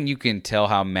know when you can tell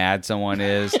how mad someone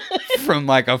is from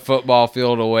like a football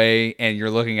field away and you're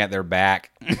looking at their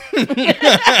back?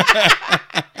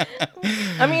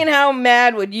 I mean, how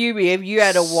mad would you be if you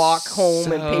had to walk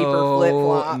home in paper flip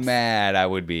flops? Mad I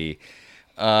would be.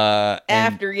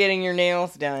 After getting your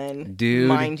nails done, Dude,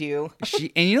 mind you.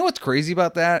 And you know what's crazy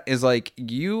about that is like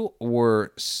you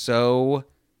were so,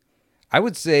 I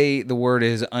would say the word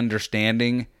is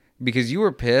understanding, because you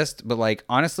were pissed, but like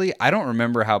honestly, I don't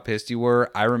remember how pissed you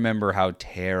were. I remember how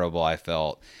terrible I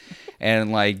felt.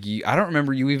 And like, I don't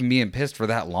remember you even being pissed for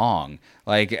that long.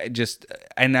 Like, just,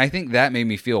 and I think that made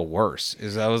me feel worse.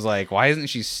 Is I was like, why isn't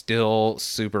she still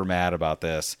super mad about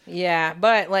this? Yeah,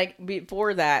 but like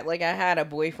before that, like I had a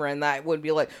boyfriend that would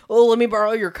be like, "Oh, let me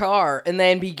borrow your car," and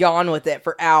then be gone with it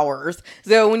for hours.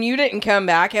 So when you didn't come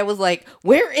back, I was like,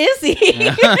 "Where is he?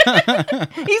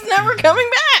 He's never coming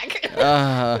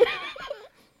back."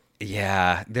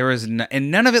 Yeah, there was,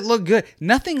 and none of it looked good.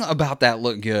 Nothing about that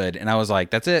looked good. And I was like,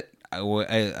 that's it.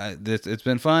 It's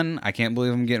been fun. I can't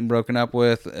believe I'm getting broken up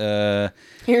with.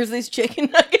 Here's these chicken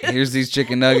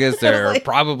nuggets. They're like,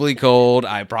 probably cold.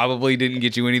 I probably didn't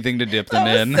get you anything to dip them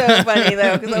in. That was so funny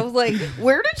though, because I was like,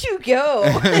 "Where did you go?"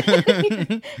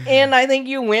 And I think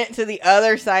you went to the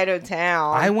other side of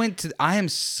town. I am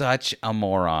such a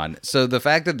moron. So the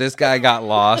fact that this guy got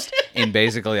lost in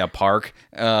basically a park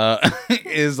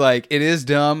is like, it is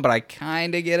dumb, but I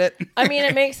kind of get it. I mean,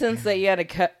 it makes sense that you had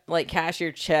to cash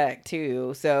your check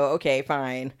too. So okay,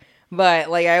 fine. But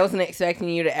like, I wasn't expecting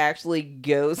you to actually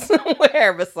go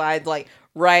somewhere besides like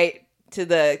right to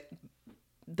the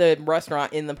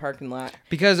restaurant in the parking lot.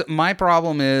 Because my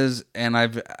problem is,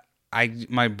 and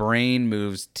my brain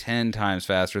moves 10 times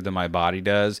faster than my body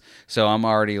does. So I'm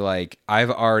like,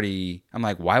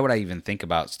 why would I even think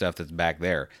about stuff that's back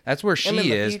there? That's where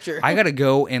she is. I got to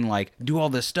go and like do all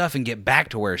this stuff and get back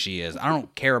to where she is. I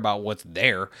don't care about what's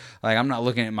there. Like, I'm not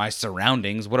looking at my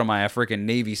surroundings. What am I, a freaking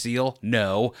Navy SEAL?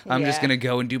 No, I'm just going to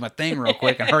go and do my thing real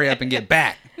quick and hurry up and get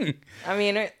back. I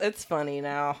mean, it's funny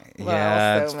now.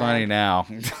 Yeah, it's funny now.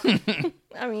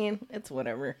 I mean, it's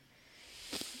whatever.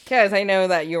 Because I know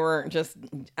that you weren't just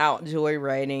out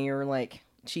joyriding, you were like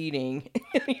cheating.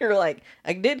 You're like,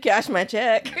 I did cash my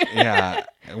check. Yeah.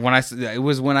 It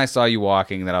was when I saw you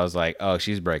walking that I was like, oh,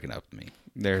 she's breaking up with me.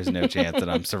 There's no chance that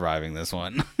I'm surviving this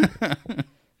one.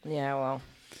 Yeah, well,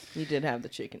 you did have the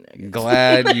chicken nuggets.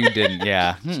 Glad you didn't.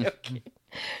 Yeah.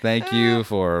 Thank you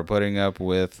for putting up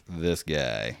with this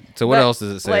guy. So what else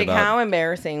does it say about... Like, how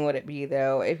embarrassing would it be,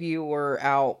 though, if you were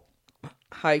out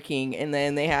hiking and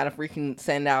then they had to freaking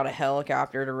send out a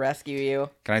helicopter to rescue you?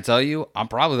 Can I tell you, I'm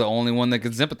probably the only one that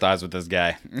could sympathize with this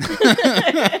guy.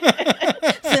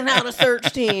 Send out a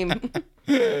search team.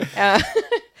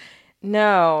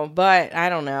 No, but I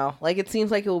don't know. Like, it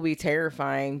seems like it will be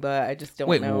terrifying, but I just don't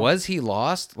know. Wait, was he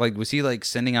lost? Like, was he like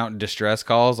sending out distress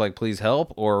calls like, please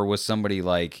help? Or was somebody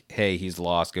like, hey, he's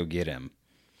lost, go get him?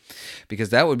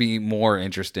 Because that would be more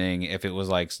interesting if it was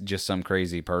like just some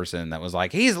crazy person that was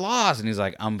like, he's lost. And he's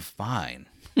like, I'm fine.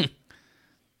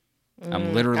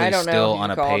 I'm literally still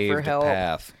on a paved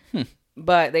path.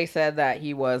 But they said that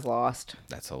he was lost.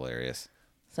 That's hilarious.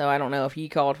 So I don't know if he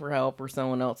called for help or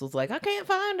someone else was like, I can't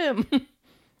find him.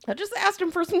 I just asked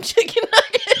him for some chicken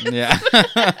nuggets. Yeah.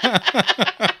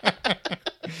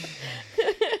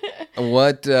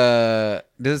 What, does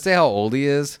it say how old he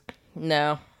is?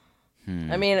 No.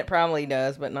 I mean, it probably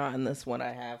does, but not in this one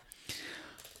I have.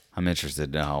 I'm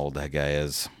interested to know how old that guy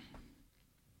is.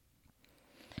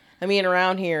 I mean,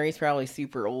 around here, he's probably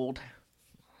super old.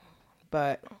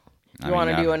 But you want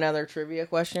to do another trivia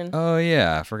question? Oh,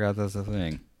 yeah. I forgot that's a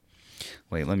thing.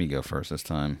 Wait, let me go first this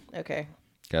time. Okay.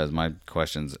 Guys, my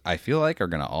questions, I feel like, are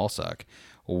going to all suck.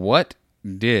 What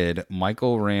did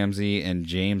Michael Ramsey and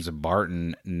James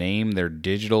Barton name their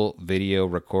digital video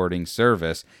recording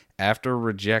service after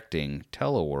rejecting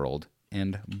Teleworld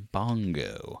and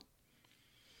Bongo?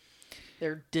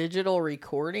 Their digital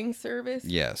recording service?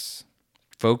 Yes.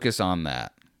 Focus on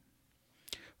that.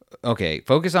 Okay,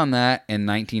 focus on that in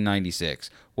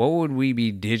 1996. What would we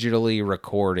be digitally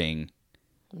recording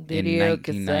Video in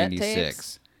 1996? cassette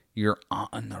tapes? You're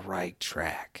on the right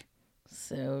track.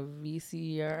 So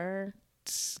VCR?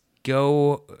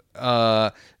 Go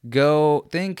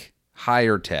think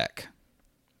higher tech.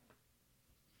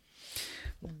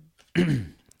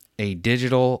 A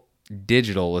digital,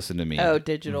 listen to me. Oh,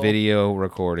 digital. Video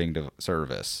recording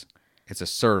service. It's a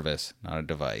service, not a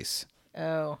device.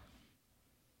 Oh.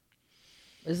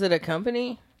 Is it a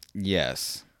company?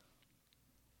 Yes.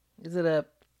 Is it a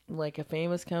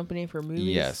famous company for movies?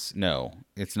 Yes. No.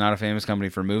 It's not a famous company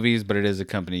for movies, but it is a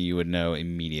company you would know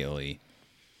immediately.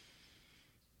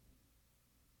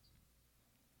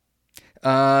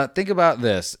 Think about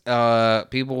this.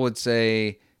 People would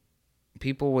say,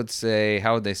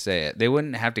 how would they say it? They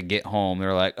wouldn't have to get home.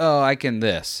 They're like, oh, I can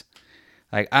this.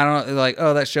 Like, I don't, like,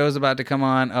 oh, that show's about to come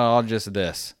on. Oh, I'll just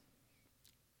this.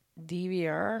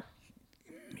 DVR?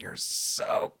 You're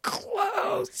so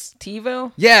close.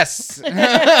 TiVo? Yes.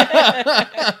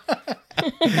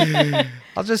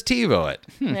 I'll just TiVo it.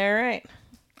 All right.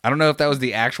 I don't know if that was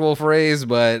the actual phrase,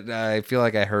 but I feel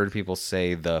like I heard people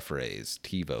say the phrase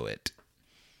TiVo it.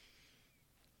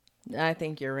 I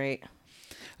think you're right.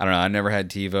 I don't know. I never had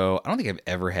TiVo. I don't think I've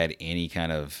ever had any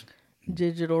kind of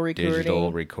Digital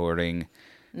recording.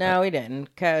 No, we didn't,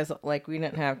 because like we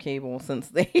didn't have cable since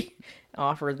they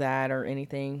offered that or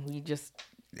anything. We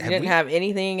didn't have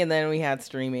anything, and then we had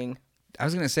streaming. I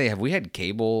was gonna say, have we had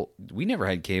cable? We never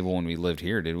had cable when we lived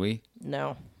here, did we?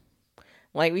 No,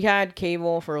 like we had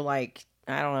cable for like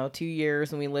I don't know 2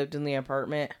 years, and we lived in the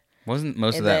apartment. Wasn't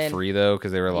most of And that then- free though?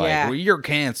 Because they were like, Yeah. well, "You're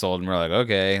canceled," and we're like,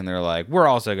 "Okay," and they're like, "We're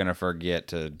also gonna forget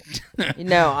to."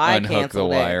 No, I Unhook the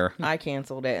canceled wire. it. I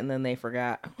canceled it, and then they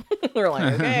forgot. We're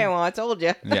like, okay, well, I told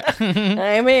you. Yeah.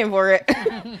 I ain't paying for it.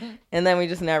 And then we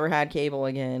just never had cable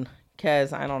again,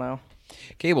 because I don't know.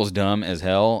 Cable's dumb as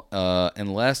hell,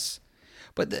 unless,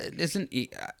 but isn't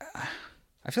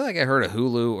I feel like I heard a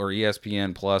Hulu or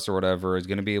ESPN Plus or whatever is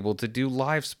going to be able to do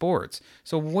live sports.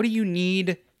 So what do you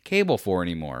need cable for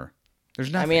anymore?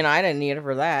 There's nothing. I mean, I didn't need it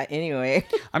for that anyway.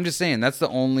 I'm just saying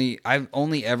I've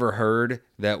only ever heard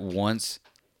that once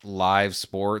live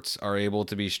sports are able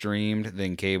to be streamed,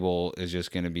 then cable is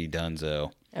just going to be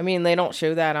donezo. I mean, they don't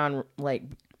show that on like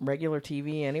regular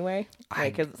TV anyway,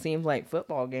 because it seems like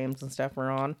football games and stuff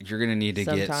are on. You're going to need to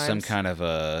get some Sometimes.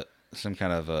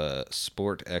 kind of a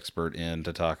sport expert in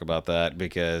to talk about that,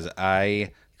 because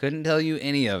I couldn't tell you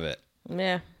any of it.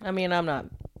 Yeah, I mean, I'm not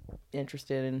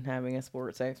interested in having a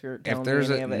sports expert If telling there's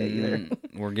me any of it either.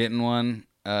 we're getting one.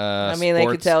 I mean, they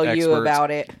could tell you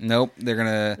about it. Nope, they're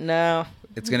gonna. No.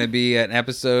 It's gonna be an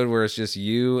episode where it's just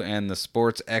you and the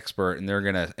sports expert, and they're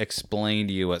gonna explain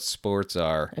to you what sports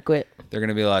are. I quit. They're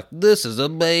gonna be like, "This is a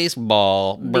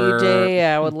baseball." DJ,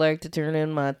 I would like to turn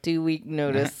in my 2-week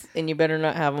notice, and you better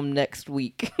not have them next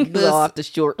week. 'Cause This- I'll have to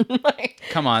shorten my...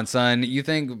 Come on, son. You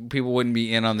think people wouldn't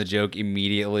be in on the joke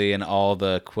immediately, and all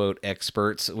the quote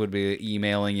experts would be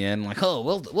emailing in like, "Oh,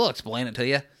 we'll explain it to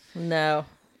you." No,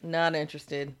 not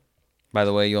interested. By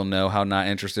the way, you'll know how not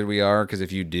interested we are, because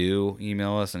if you do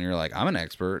email us and you're like, "I'm an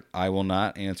expert," I will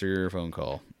not answer your phone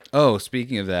call. Oh,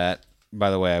 speaking of that, by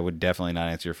the way, I would definitely not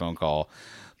answer your phone call,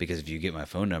 because if you get my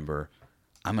phone number,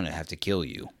 I'm going to have to kill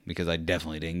you, because I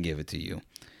definitely didn't give it to you.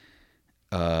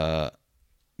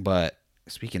 But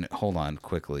hold on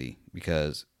quickly,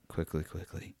 because quickly.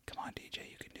 Come on, DJ,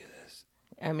 you can do this.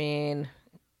 I mean,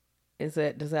 does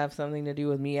it have something to do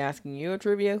with me asking you a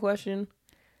trivia question?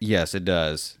 Yes, it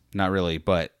does. Not really,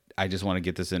 but I just want to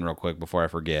get this in real quick before I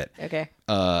forget. Okay.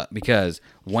 Because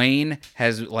Wayne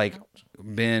has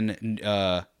been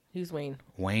Who's Wayne?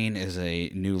 Wayne is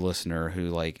a new listener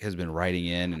who has been writing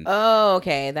in, and Oh,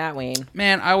 okay, that Wayne.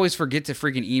 man, I always forget to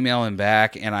freaking email him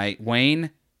back. And hey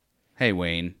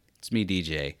Wayne, it's me,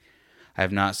 DJ. I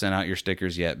have not sent out your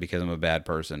stickers yet because I'm a bad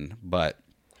person, but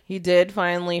He did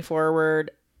finally forward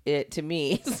it to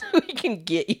me so we can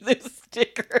get you the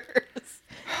stickers.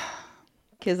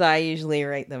 Because I usually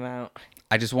write them out.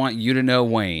 I just want you to know,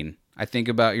 Wayne, I think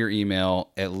about your email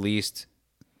at least,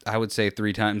 I would say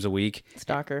 3 times a week.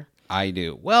 Stalker. I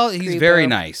do. Well, he's Creepo. very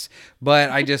nice, but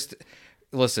I just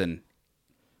listen.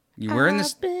 We're in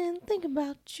this. I've been thinking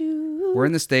about you. We're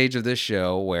in the stage of this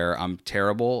show where I'm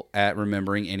terrible at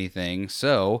remembering anything.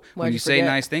 So when Why'd you you say forget?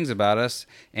 nice things about us,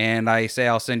 and I say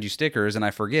I'll send you stickers, and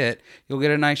I forget, you'll get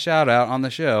a nice shout out on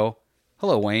the show.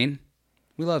 Hello, Wayne.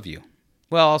 We love you.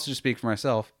 Well, I'll also just speak for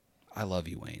myself. I love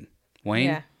you, Wayne. Wayne,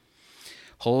 Yeah.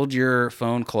 hold your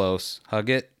phone close. Hug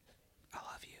it. I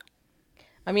love you.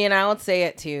 I mean, I would say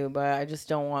it too, but I just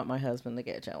don't want my husband to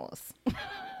get jealous.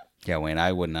 Yeah, Wayne,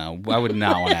 I would not want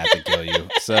to have to kill you.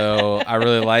 So I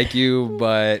really like you,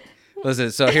 but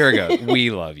listen. So here we go.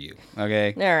 We love you.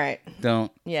 Okay. All right.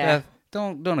 Don't. Yeah. Beth,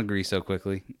 don't agree so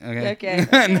quickly. Okay. Okay.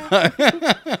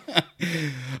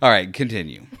 All right.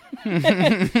 Continue. All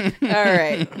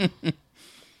right.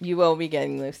 You will be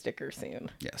getting those stickers soon.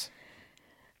 Yes.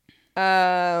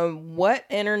 What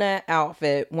internet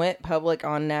outfit went public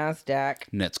on NASDAQ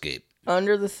Netscape.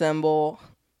 under the symbol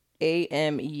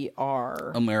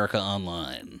AMER? America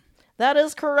Online. That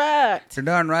is correct. You're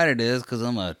darn right it is, because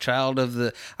I'm a child of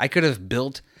the. I could have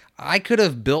built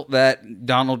that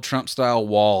Donald Trump style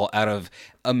wall out of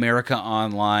America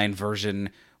Online version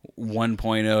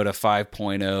 1.0 to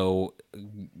 5.0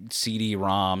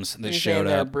 CD-ROMs that You're showed saying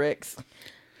they're up. bricks.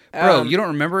 Bro, you don't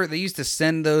remember? They used to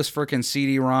send those freaking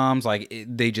CD-ROMs.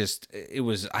 It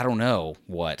was, I don't know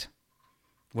what.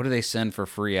 What do they send for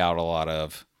free out a lot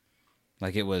of?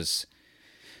 It was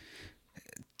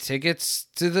tickets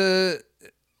to the...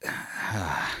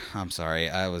 I'm sorry.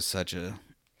 I was such a...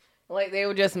 Like they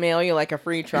would just mail you like a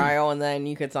free trial and then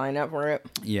you could sign up for it.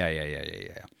 Yeah.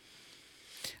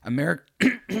 America.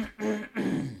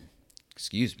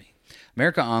 Excuse me.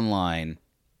 America Online.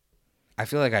 I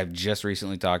feel like I've just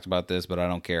recently talked about this, but I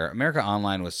don't care. America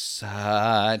Online was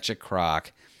such a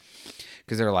crock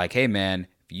because they're like, hey, man,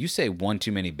 if you say one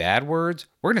too many bad words,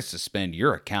 we're going to suspend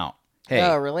your account. Hey,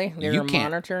 Oh, really? They're you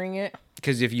can't. monitoring it?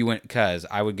 Because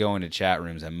I would go into chat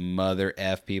rooms and mother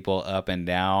F people up and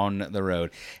down the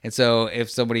road. And so if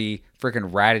somebody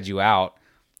freaking ratted you out,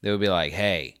 they would be like,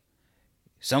 hey,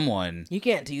 someone You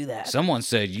can't do that.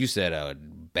 said you said a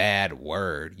bad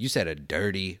word. You said a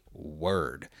dirty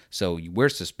word. So we're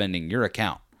suspending your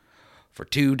account for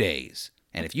 2 days.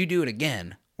 And if you do it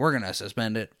again, we're going to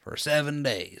suspend it for 7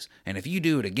 days. And if you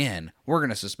do it again, we're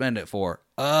going to suspend it for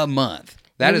a month.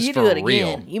 That If is you for do it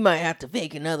real. again, you might have to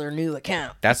fake another new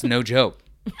account. That's no joke.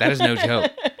 That is no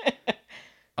joke.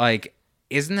 Like,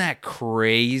 isn't that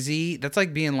crazy? That's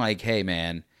like being like, hey,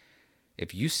 man,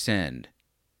 if you send,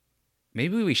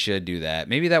 maybe we should do that.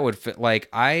 Maybe that would fit. Like,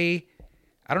 I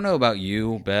don't know about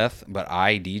you, Beth, but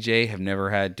DJ, have never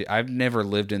had to, I've never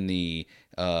lived in the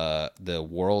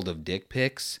world of dick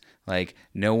pics. Like,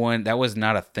 no one, that was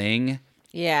not a thing.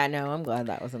 Yeah, no, I'm glad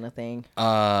that wasn't a thing.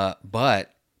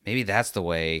 But maybe that's the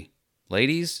way.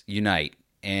 Ladies, unite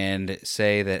and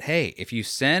say that, hey, if you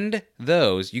send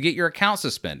those, you get your account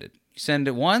suspended. You send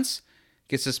it once,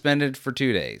 get suspended for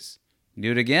 2 days. You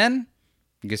do it again,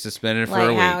 you get suspended for a Like,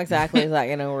 week. how exactly is that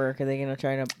going to work? Are they going to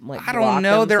try to, like, I block don't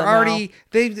know. them They're somehow? already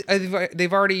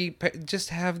they've already just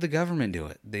have the government do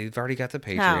it. They've already got the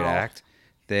Patriot How? Act.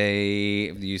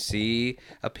 You see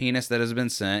a penis that has been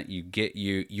sent, you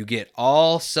get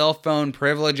all cell phone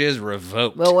privileges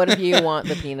revoked. Well, what if you want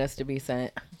the penis to be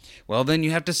sent? Well, then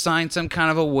you have to sign some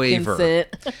kind of a waiver.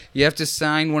 Consent. You have to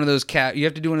sign one of those you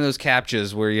have to do one of those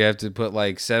captures where you have to put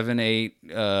like 78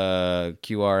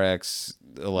 QRX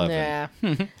 11. Yeah,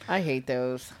 I hate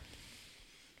those.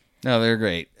 No, they're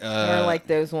great. Or like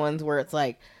those ones where it's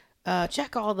like,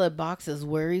 check all the boxes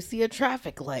where you see a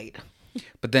traffic light.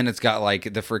 But then it's got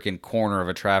like the freaking corner of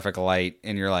a traffic light,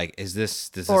 and you're like, does this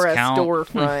Or a count?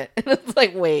 storefront. And it's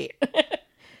like, wait,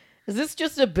 is this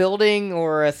just a building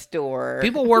or a store?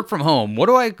 People work from home. What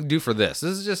do I do for this?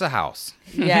 This is just a house.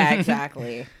 Yeah,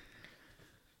 exactly.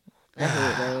 I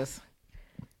hate those.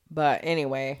 But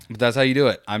anyway, But that's how you do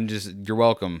it. You're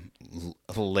welcome,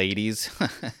 ladies.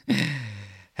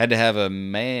 Had to have a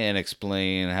man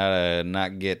explain how to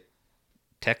not get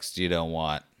text you don't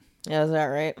want. yeah, is that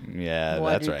right? Yeah,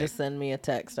 Why'd that's you right. just send me a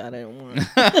text I didn't want?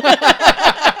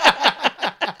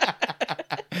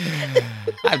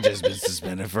 I've just been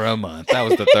suspended for a month. That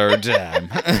was the third time.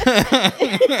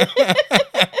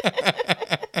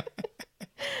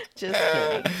 Just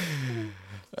kidding.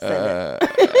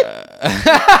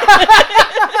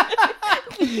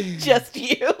 Just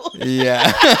you.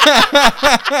 Yeah.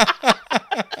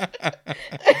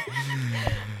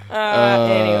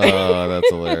 Anyway. Oh, that's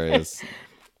hilarious.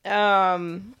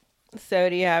 So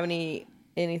do you have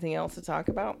anything else to talk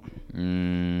about?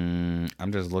 I'm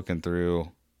just looking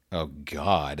through. Oh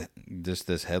God, just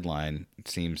this headline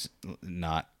seems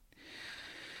not.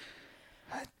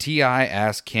 T.I.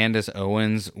 asked Candace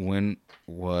Owens when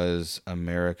was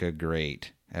America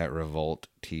great at Revolt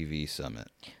TV Summit.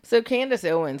 So Candace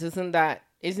Owens,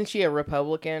 isn't she a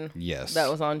Republican? Yes. That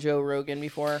was on Joe Rogan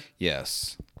before.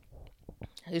 Yes,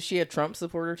 Is she a Trump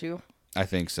supporter too? I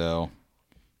think so.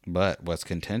 But what's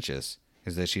contentious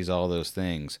is that she's all those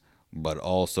things, but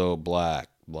also black.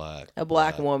 A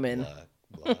black woman.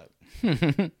 Black.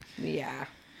 Yeah.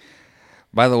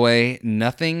 By the way,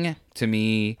 nothing to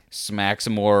me smacks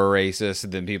more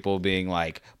racist than people being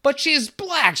like, but she's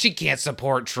black, she can't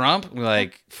support Trump.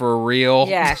 Like, for real?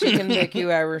 Yeah, she can pick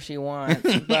whoever she wants,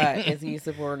 but is he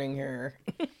supporting her?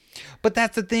 But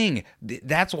that's the thing.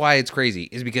 That's why it's crazy,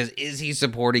 is because is he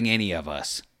supporting any of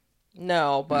us?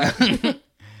 No, but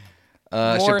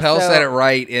Chappelle so. said it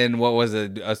right in, what was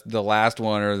it, the last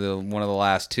one or one of the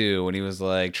last two, when he was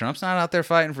like, Trump's not out there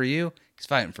fighting for you, he's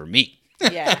fighting for me.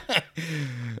 yeah,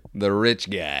 The rich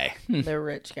guy. the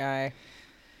rich guy.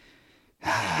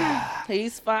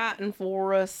 He's fighting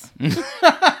for us.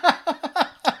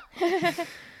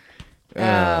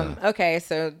 Okay,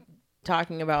 so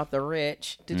talking about the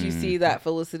rich, did you see that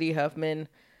Felicity Huffman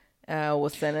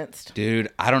was sentenced? Dude,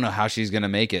 I don't know how she's going to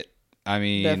make it. I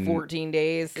mean, The 14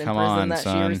 days in come prison on, that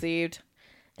son. she received,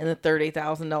 and the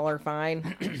 $30,000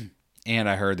 fine. and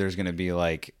I heard there's going to be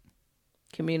like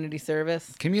Community service.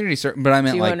 community service, but I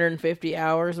meant like 250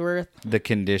 hours worth. the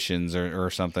conditions or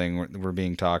something were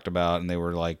being talked about, and they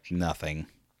were like nothing.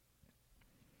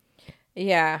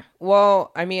 Yeah.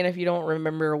 Well, I mean, if you don't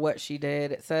remember what she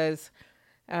did, it says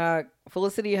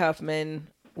Felicity Huffman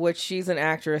which she's an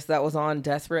actress that was on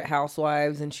Desperate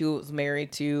Housewives, and she was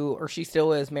married to, or she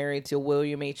still is married to,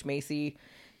 William H. Macy,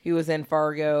 who was in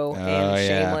Fargo and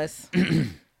Shameless.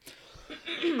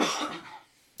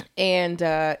 And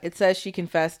it says she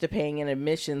confessed to paying an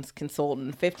admissions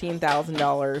consultant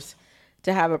 $15,000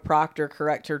 to have a proctor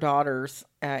correct her daughter's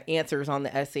answers on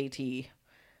the SAT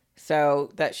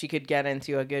so that she could get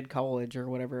into a good college or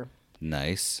whatever.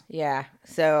 Nice. Yeah.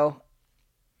 So,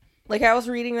 like, I was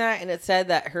reading that, and it said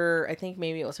that I think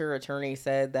maybe it was her attorney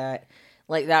said that,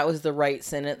 like, that was the right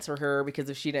sentence for her, because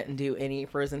if she didn't do any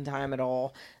prison time at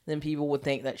all, then people would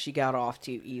think that she got off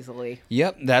too easily.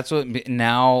 Yep, that's what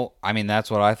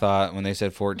I thought when they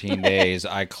said 14 days.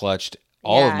 I clutched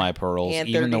all of my pearls, and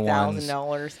even the ones.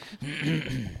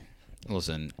 $30,000.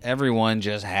 Listen, everyone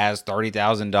just has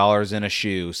 $30,000 in a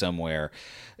shoe somewhere.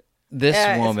 This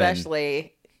woman,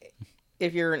 especially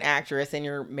if you're an actress and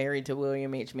you're married to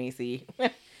William H. Macy.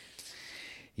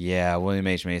 Yeah, William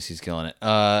H. Macy's killing it.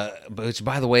 Which,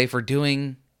 by the way,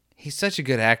 he's such a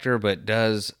good actor, but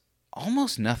does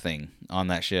almost nothing on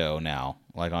that show now,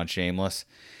 like on Shameless.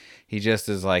 He just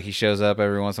is like, he shows up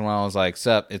every once in a while and is like,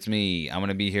 sup, it's me. I'm going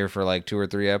to be here for like 2 or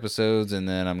 3 episodes, and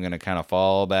then I'm going to kind of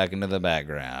fall back into the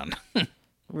background.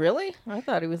 Really? I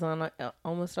thought he was on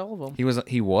almost all of them.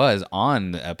 He was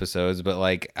on the episodes, but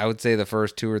like, I would say the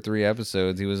first 2 or 3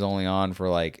 episodes, he was only on for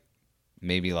like,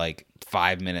 maybe like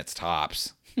 5 minutes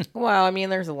tops. Well, I mean,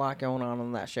 there's a lot going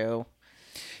on that show.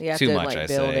 You have Too to much, like I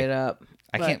build say. it up.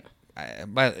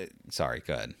 Sorry,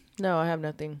 go ahead. No, I have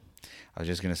nothing. I was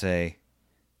just going to say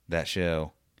that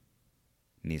show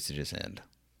needs to just end.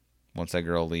 Once that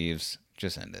girl leaves,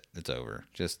 just end it. It's over.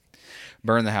 Just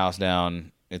burn the house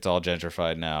down. It's all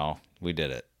gentrified now. We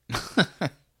did it.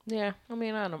 Yeah, I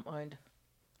mean, I don't mind.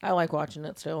 I like watching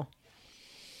it still.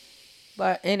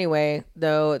 But anyway,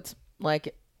 though, it's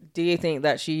like, do you think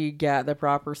that she got the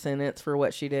proper sentence for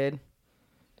what she did?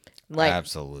 Like,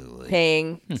 absolutely.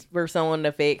 Paying for someone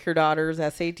to fake her daughter's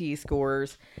SAT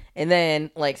scores and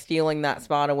then, like, stealing that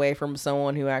spot away from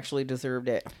someone who actually deserved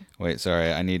it. Wait,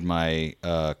 sorry. I need my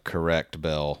correct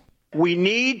bell. We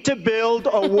need to build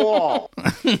a wall.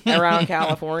 Around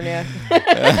California.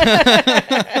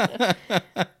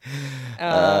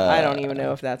 I don't even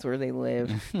know if that's where they live.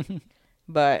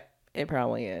 But it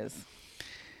probably is.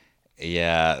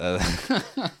 Yeah.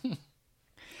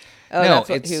 Oh, no,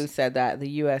 who said that? The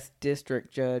U.S.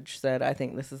 District Judge said, I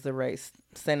think this is the right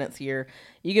sentence here.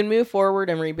 You can move forward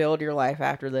and rebuild your life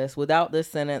after this. Without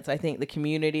this sentence, I think the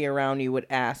community around you would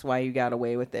ask why you got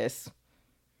away with this.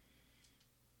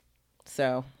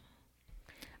 So,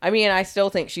 I mean, I still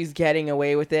think she's getting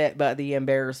away with it, but the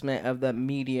embarrassment of the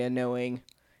media knowing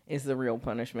is the real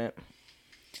punishment.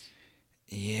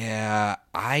 Yeah,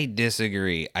 I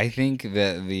disagree. I think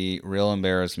that the real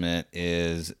embarrassment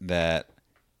is that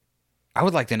I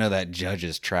would like to know that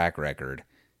judge's track record,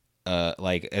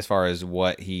 like as far as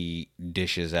what he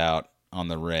dishes out on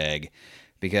the reg,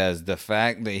 because the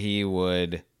fact that he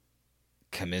would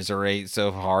commiserate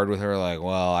so hard with her, like,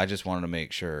 well, I just wanted to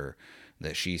make sure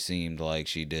that she seemed like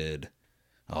she did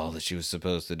all that she was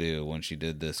supposed to do when she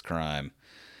did this crime.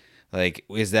 Like,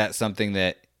 is that something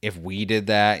that if we did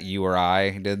that, you or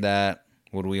I did that,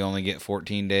 would we only get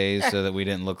 14 days so that we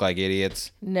didn't look like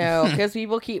idiots? No, because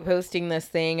people keep posting this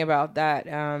thing about that,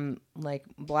 like,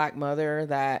 black mother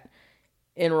that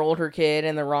enrolled her kid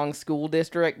in the wrong school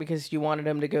district because she wanted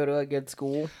him to go to a good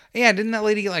school. Yeah, didn't that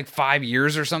lady get like 5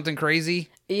 years or something crazy?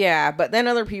 Yeah, but then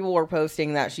other people were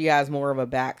posting that she has more of a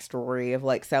backstory of,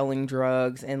 like, selling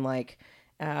drugs and, like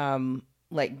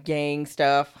gang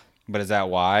stuff. But is that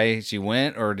why she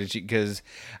went, or did she? Because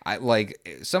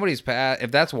somebody's past.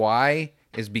 If that's why,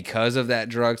 is because of that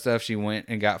drug stuff she went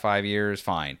and got 5 years.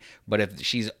 Fine. But if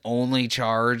she's only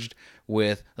charged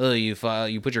with you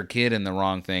put your kid in the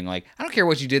wrong thing, like, I don't care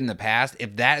what you did in the past.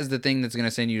 If that is the thing that's going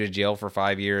to send you to jail for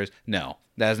 5 years, no,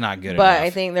 that's not good enough. But I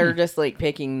think they're just like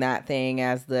picking that thing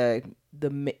as the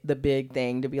big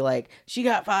thing to be like, she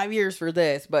got 5 years for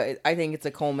this. But I think it's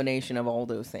a culmination of all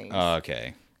those things.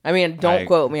 Okay. I mean, don't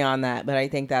quote me on that, but I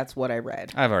think that's what I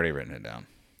read. I've already written it down.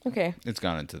 Okay. It's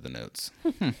gone into the notes.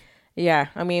 Yeah,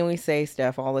 I mean, we say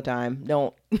stuff all the time.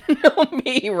 Don't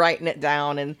be writing it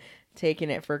down and taking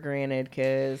it for granted,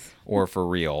 or for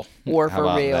real. Or How for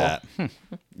about real. That?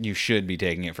 You should be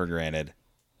taking it for granted.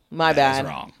 My bad. That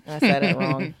is wrong. I said it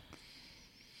wrong.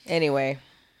 Anyway.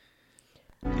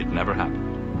 It never happened.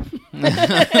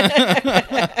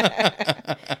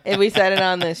 If we said it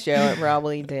on this show, it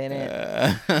probably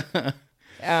didn't.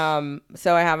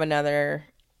 So I have another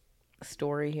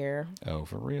story here. Oh,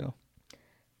 for real?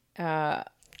 Girl,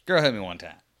 hit me one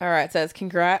time. All right, it says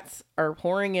congrats are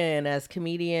pouring in as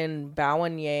comedian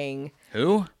Bowen Yang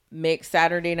Who? makes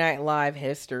Saturday Night Live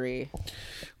history.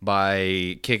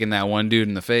 By kicking that one dude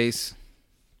in the face?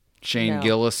 Shane No.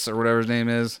 Gillis or whatever his name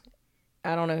is?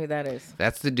 I don't know who that is.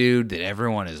 That's the dude that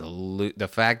everyone is... The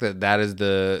fact that that is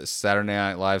the Saturday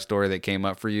Night Live story that came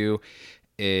up for you,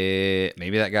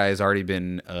 maybe that guy has already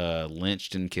been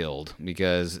lynched and killed,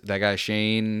 because that guy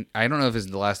Shane... I don't know if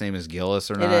the last name is Gillis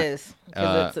or not. It is,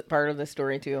 because it's part of the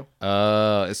story too.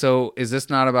 So is this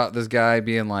not about this guy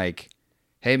being like,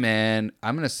 hey man,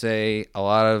 I'm going to say a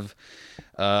lot of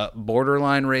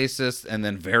borderline racist and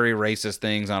then very racist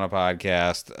things on a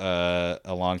podcast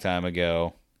a long time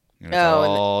ago. And it's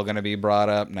all going to be brought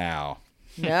up now.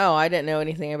 No, I didn't know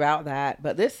anything about that.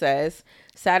 But this says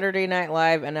Saturday Night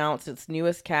Live announced its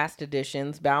newest cast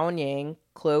additions, Bowen Yang,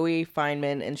 Chloe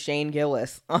Fineman, and Shane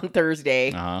Gillis on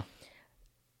Thursday.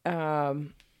 Uh-huh.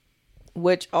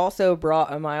 Which also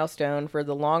brought a milestone for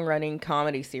the long-running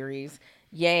comedy series.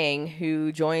 Yang,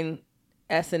 who joined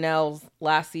SNL's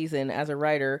last season as a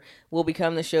writer, will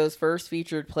become the show's first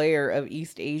featured player of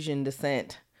East Asian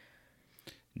descent.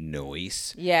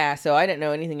 Nice. Yeah, so I didn't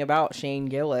know anything about Shane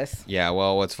Gillis. Yeah,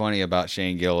 well, what's funny about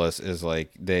Shane Gillis is,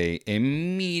 like, they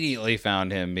immediately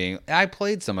found him being... I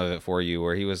played some of it for you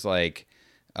where he was, like,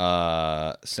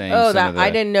 saying I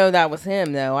didn't know that was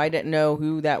him, though. I didn't know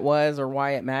who that was or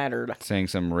why it mattered. saying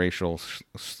some racial...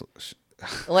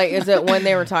 Like, is it when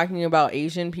they were talking about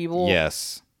Asian people?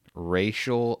 Yes.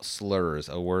 Racial slurs.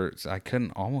 A word... I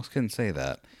almost couldn't say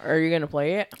that. Are you going to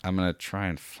play it? I'm going to try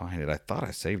and find it. I thought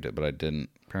I saved it, but I didn't.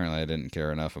 Apparently, I didn't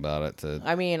care enough about it to...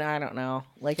 I mean, I don't know.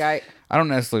 Like, I don't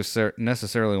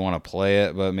necessarily want to play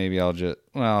it, but maybe I'll just...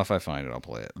 Well, if I find it, I'll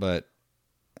play it. But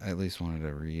I at least wanted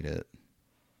to read it.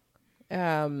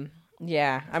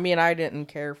 Yeah. I mean, I didn't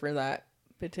care for that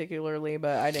particularly,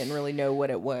 but I didn't really know what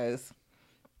it was.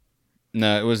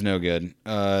 No, it was no good.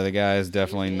 The guy is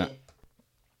definitely not...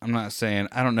 I'm not saying...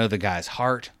 I don't know the guy's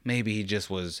heart. Maybe he just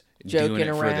was joking doing it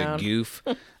around for the goof.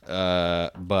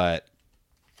 But...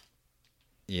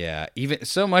 Yeah, even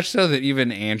so much so that even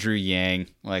Andrew Yang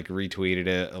like retweeted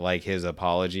it, like his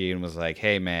apology, and was like,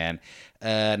 "Hey man,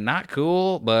 not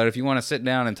cool, but if you want to sit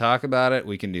down and talk about it,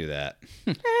 we can do that."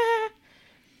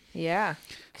 Yeah.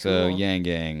 So Cool. Yang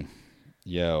Gang,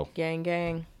 yo,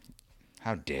 Gang.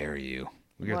 how dare you?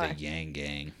 We are Why? the Yang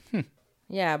Gang.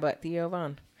 Yeah, but Theo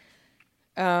Von.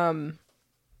 All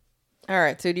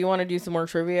right, so do you want to do some more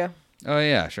trivia? Oh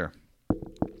yeah, sure.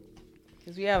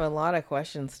 Because we have a lot of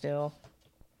questions still.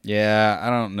 Yeah,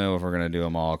 I don't know if we're gonna do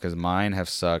them all because mine have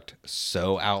sucked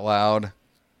so out loud.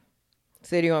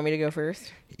 So do you want me to go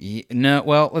first? No,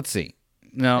 well, let's see.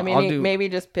 No, I mean, I'll do. maybe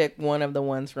just pick one of the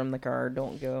ones from the card.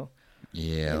 Don't go.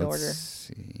 Yeah, in let's order.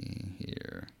 see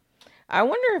here. I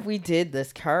wonder if we did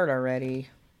this card already.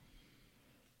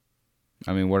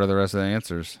 I mean, what are the rest of the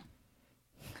answers?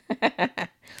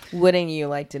 Wouldn't you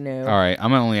like to know? All right,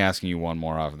 I'm only asking you one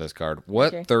more off of this card.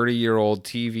 What Okay. 30-year-old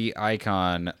TV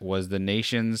icon was the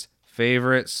nation's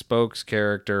favorite spokes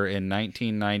character in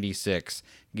 1996,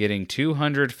 getting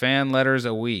 200 fan letters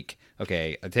a week?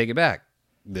 Okay, I take it back.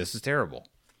 This is terrible.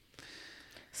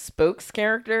 Spokes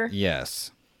character?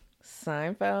 Yes.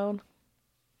 Seinfeld?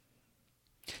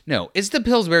 No, it's the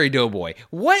Pillsbury Doughboy.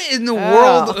 What in the Oh.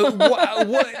 world?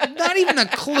 What? Not even a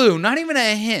clue. Not even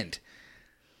a hint.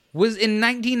 Was in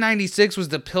 1996 was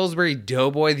the Pillsbury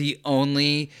Doughboy the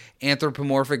only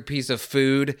anthropomorphic piece of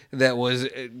food that was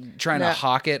trying to No.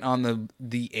 hawk it on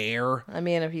the air? I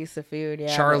mean, a piece of food,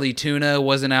 yeah. Charlie Tuna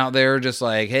wasn't out there just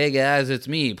like, hey guys, it's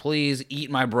me. Please eat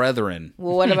my brethren.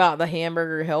 Well, what about the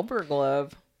hamburger helper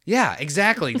glove? Yeah,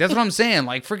 exactly. That's what I'm saying.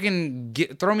 Like,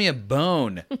 freaking throw me a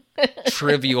bone.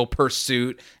 Trivial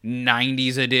Pursuit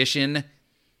 90s edition.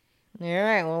 All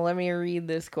right, well, let me read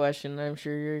this question. I'm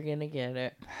sure you're going to get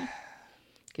it.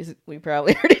 Because we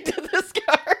probably already did this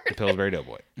card. Pillsbury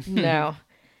Doughboy. No.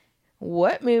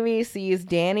 What movie sees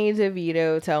Danny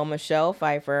DeVito tell Michelle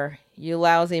Pfeiffer, "You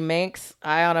lousy minx,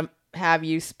 I ought to have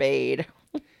you spayed"?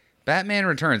 Batman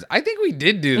Returns. I think we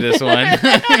did do this one.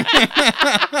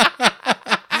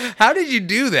 How did you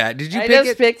do that? Did you I pick just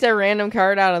it? picked a random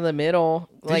card out of the middle.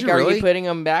 Like, you are really? you putting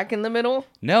them back in the middle?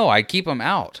 No, I keep them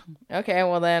out. Okay,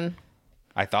 well then.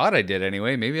 I thought I did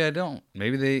anyway. Maybe I don't.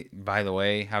 Maybe they... By the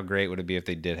way, how great would it be if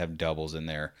they did have doubles in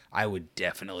there? I would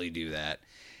definitely do that.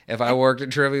 If I worked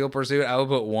at Trivial Pursuit, I would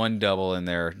put one double in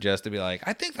there just to be like,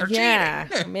 I think they're Yeah,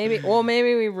 cheating. maybe. Well,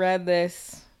 maybe we read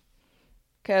this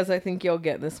because I think you'll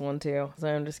get this one too. So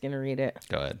I'm just gonna read it.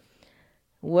 Go ahead.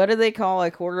 What do they call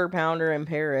a quarter pounder in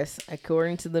Paris,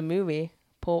 according to the movie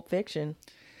Pulp Fiction?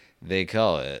 They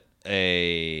call it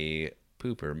a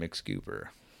pooper McScooper.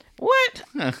 What?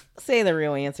 Say the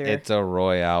real answer. It's a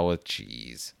Royale with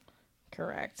cheese.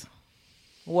 Correct.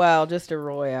 Well, just a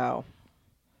Royale.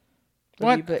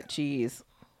 What? You put cheese.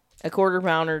 A quarter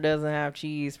pounder doesn't have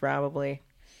cheese, probably.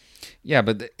 Yeah,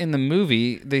 but in the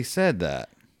movie, they said that.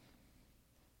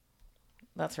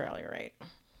 That's probably right.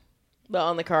 But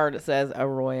on the card, it says a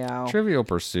Royale. Trivial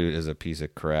Pursuit is a piece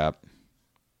of crap.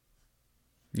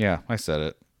 Yeah, I said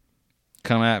it.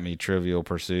 Come at me, Trivial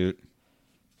Pursuit.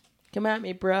 Come at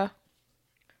me, bruh.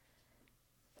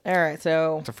 All right,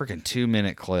 so... It's a freaking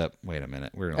 2-minute clip. Wait a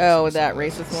minute. We're gonna Oh, listen to that some of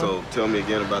this. racist one? So tell me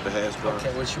again about the hash bar.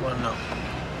 Okay, what you want to know?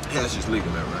 Hash is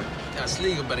legal now, right? Now, it's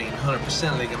legal, but it ain't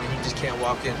 100% legal. I mean, you just can't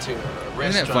walk into a restaurant.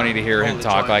 Isn't it funny to hear him roll the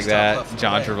talk joint, like start that? puffing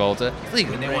John away. Travolta. It's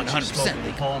legal, When they but want you to smoke 100% at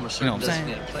legal. home or You know certain what I'm saying?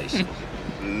 designated places.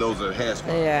 And those are hash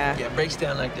bars. Yeah. Yeah, it breaks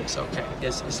down like this, okay?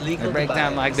 It's legal It breaks to buy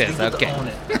down it. like It's this, legal okay. to own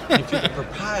it. And if you're the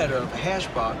proprietor of a hash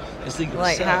bar, it's legal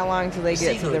Like, to sell how it. long till they It's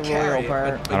get to legal the carry royal it,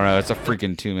 part? I don't know. It's a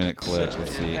freaking 2-minute clip.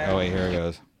 Let's see. Oh, wait, here it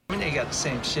goes. I mean, they got the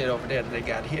same shit over there that they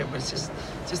got here, but it's just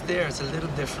there. It's a little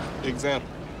different. Example.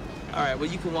 All right, well,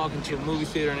 you can walk into a movie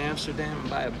theater in Amsterdam and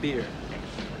buy a beer.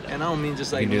 And I don't mean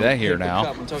just like You can do a little that here paper now.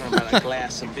 cup. I'm talking about a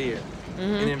glass of beer.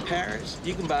 And in Paris,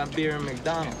 you can buy beer in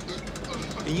McDonald's.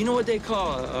 And you know what they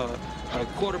call a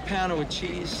quarter pounder with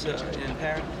cheese in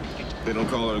Paris? They don't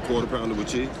call it a quarter pounder with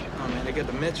cheese? Oh man, they got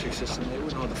the metric system. They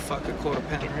wouldn't know what the fuck a quarter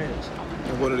pounder is.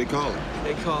 And what do they call it?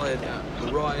 They call it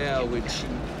Royale with cheese.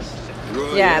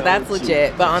 Royale Yeah, that's with legit.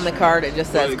 cheese. But on the card, it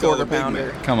just Why says they call quarter it Big Mac?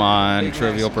 pounder. Come on, Big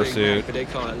Trivial Mac's a Big Mac, Pursuit. but they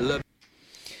call it Le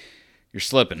You're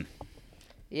slipping.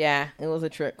 Yeah, it was a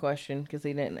trick question because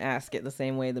he didn't ask it the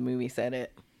same way the movie said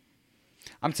it.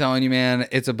 I'm telling you, man,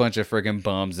 it's a bunch of freaking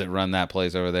bums that run that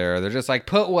place over there. They're just like,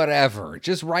 put whatever.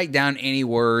 Just write down any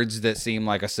words that seem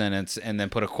like a sentence and then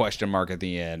put a question mark at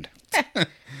the end.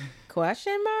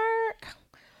 Question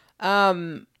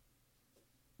mark?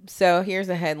 So here's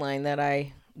a headline that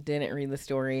I didn't read the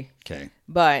story. Okay.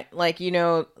 But, like, you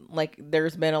know, like,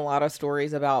 there's been a lot of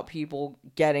stories about people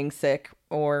getting sick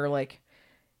or, like,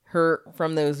 hurt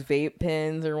from those vape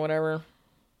pens or whatever.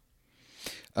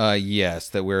 Yes,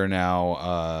 that we're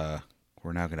now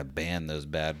going to ban those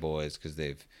bad boys because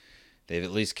they've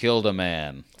at least killed a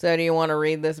man. So do you want to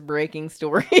read this breaking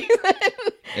story?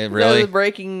 Really? So,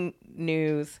 breaking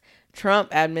news.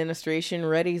 Trump administration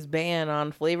readies ban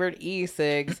on flavored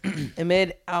e-cigs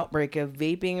amid outbreak of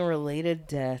vaping-related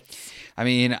deaths. I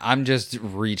mean, I'm just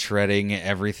retreading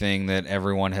everything that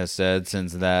everyone has said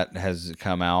since that has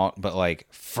come out. But, like,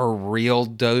 for real,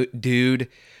 dude,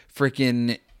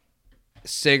 freaking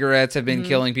cigarettes have been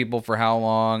killing people for how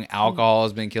long? Alcohol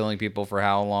has been killing people for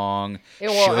how long?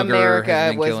 Well, Sugar America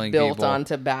has been was killing built people. on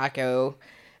tobacco.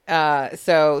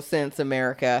 So since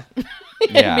America,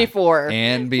 Yeah, before.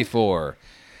 and before.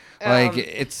 Like,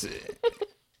 it's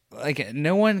like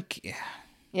no one.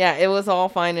 Yeah, it was all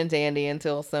fine and dandy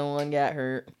until someone got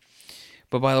hurt.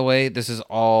 But by the way, this is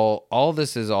all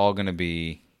this is all going to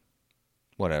be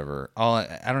whatever.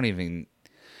 I don't even.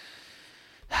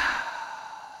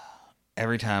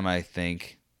 Every time I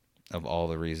think of all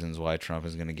the reasons why Trump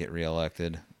is going to get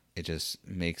reelected, it just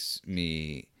makes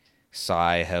me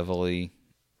sigh heavily.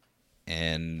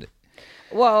 And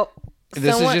Well,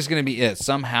 this is just going to be it.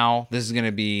 Somehow, this is going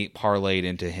to be parlayed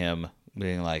into him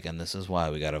being like, and this is why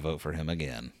we got to vote for him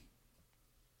again.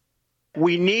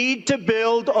 We need to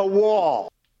build a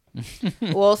wall.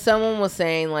 well, someone was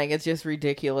saying, like, it's just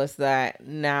ridiculous that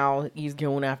now he's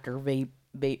going after vape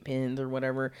pens or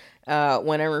whatever,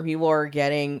 whenever people are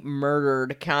getting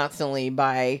murdered constantly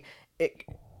by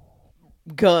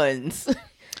guns.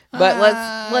 But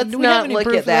let's not look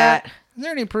at that. Is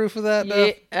there any proof of that, Yeah,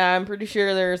 Beth? I'm pretty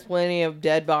sure there's plenty of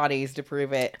dead bodies to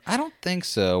prove it. I don't think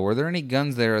so. Were there any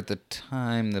guns there at the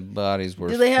time the bodies were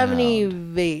Do they have found? any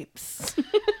vapes?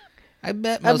 I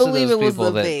bet I most of believe those it was people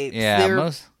the that, vapes. yeah, They were-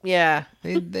 most Yeah.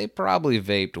 they probably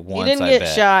vaped He once. didn't I get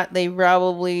bet. shot. They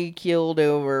probably killed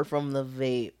over from the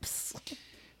vapes.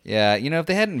 Yeah, you know, if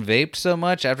they hadn't vaped so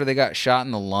much after they got shot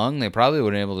in the lung, they probably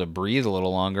would have been able to breathe a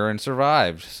little longer and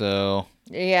survived. So,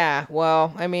 Yeah,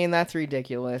 well, I mean, that's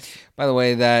ridiculous. by the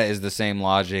way, that is the same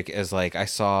logic as like I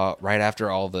saw right after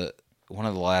one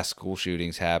of the last school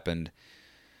shootings happened.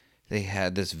 They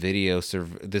had this video,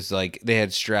 they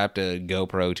had strapped a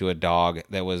GoPro to a dog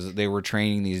they were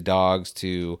training these dogs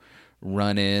to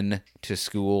run in to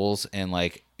schools and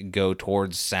like go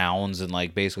towards sounds and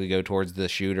like basically go towards the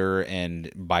shooter and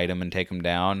bite them and take them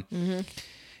down. Mm-hmm.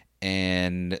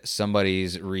 And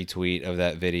somebody's retweet of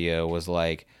that video was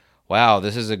like, wow,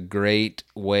 this is a great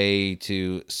way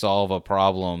to solve a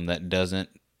problem that doesn't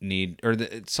need,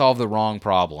 solve the wrong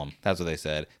problem. That's what they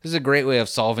said. This is a great way of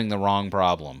solving the wrong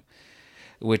problem.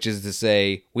 which is to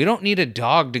say, we don't need a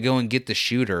dog to go and get the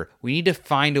shooter. We need to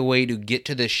find a way to get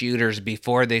to the shooters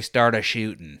before they start a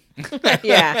shooting.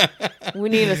 Yeah. We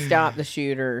need to stop the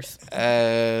shooters.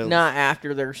 Uh, Not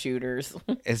after they're shooters.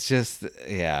 It's just,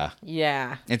 yeah.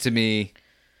 Yeah. And to me,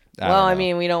 Well, I don't know.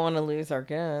 mean, we don't want to lose our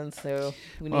guns, so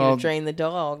we need Well, to train the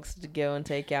dogs to go and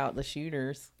take out the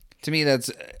shooters. To me, that's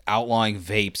outlawing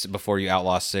vapes before you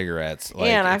outlaw cigarettes.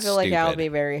 And I it's feel like I would stupid. be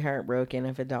very heartbroken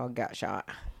if a dog got shot.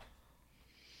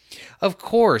 Of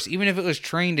course, even if it was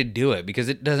trained to do it, because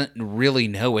it doesn't really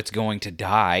know it's going to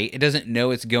die. It doesn't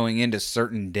know it's going into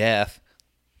certain death.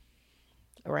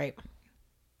 Right.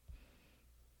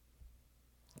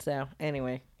 So,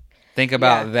 anyway. Think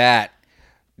about Yeah. that,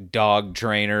 dog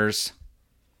trainers.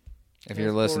 If you're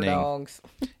Those poor listening, dogs.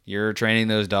 you're training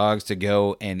those dogs to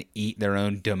go and eat their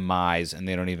own demise, and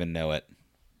they don't even know it.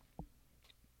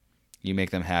 You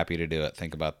make them happy to do it.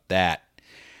 Think about that.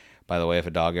 By the way, if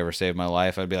a dog ever saved my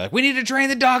life, I'd be like, we need to train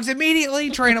the dogs immediately.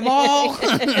 Train them all.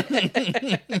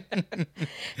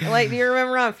 Like, do you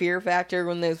remember on Fear Factor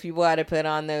when those people had to put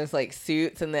on those, like,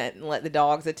 suits and then let the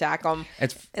dogs attack them?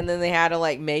 It's And then they had to,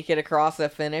 like, make it across the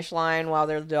finish line while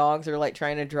their dogs are, like,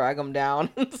 trying to drag them down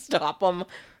and stop them.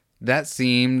 That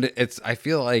seemed, I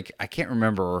feel like, I can't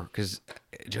remember, because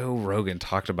Joe Rogan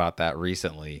talked about that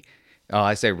recently. Oh,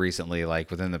 I say recently,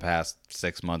 like within the past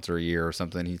 6 months or a year or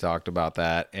something, he talked about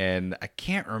that. And I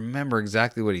can't remember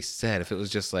exactly what he said. If it was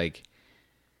just like,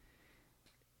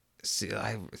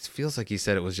 it feels like he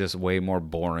said it was just way more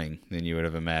boring than you would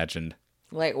have imagined.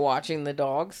 Like, watching the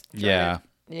dogs. try Yeah.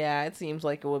 to- Yeah, it seems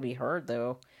like it would be hard,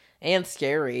 though. And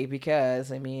scary, because,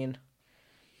 I mean,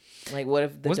 like, what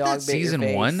if the Wasn't dog that bit your season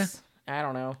face? 1? I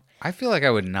don't know. I feel like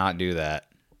I would not do that.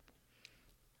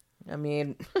 I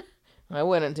mean, I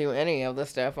wouldn't do any of the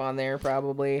stuff on there,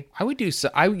 probably. I would do so.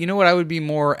 You know what I would be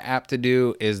more apt to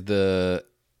do is the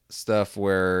stuff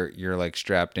where you're like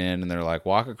strapped in and they're like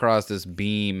walk across this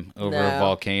beam over a No.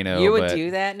 volcano. You would but-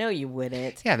 do that? No, you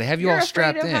wouldn't. Yeah, they have you You're all afraid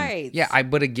strapped of in. heights. Yeah,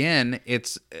 but again,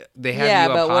 it's they have Yeah, you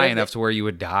but up what high if enough to where you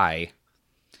would die.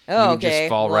 Oh, You would okay. just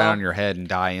fall well, right on your head and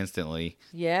die instantly.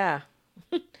 Yeah.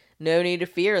 No need to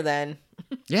fear then.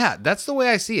 Yeah, that's the way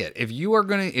I see it. If you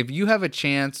have a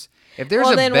chance, if there's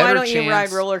Well, a then better why don't chance, you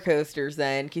ride roller coasters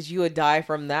then? Because you would die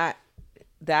from that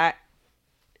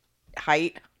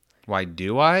height. why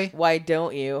do I? Why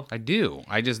don't you? I do.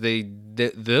 I just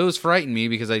those frighten me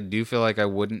because I do feel like I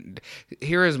wouldn't.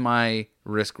 Here is my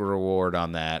risk reward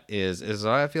on that is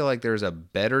I feel like there's a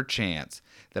better chance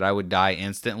that I would die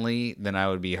instantly than I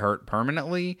would be hurt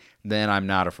permanently. Then I'm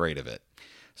not afraid of it.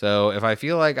 So if I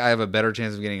feel like I have a better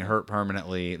chance of getting hurt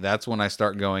permanently, that's when I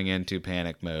start going into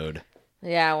panic mode.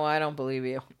 Yeah, well, I don't believe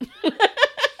you.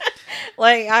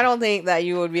 Like, I don't think that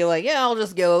you would be like, yeah, I'll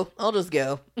just go.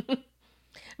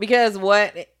 Because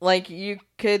you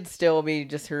could still be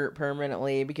just hurt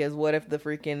permanently, because what if the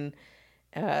freaking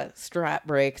strap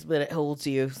breaks, but it holds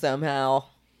you somehow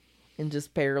and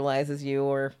just paralyzes you,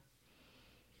 or...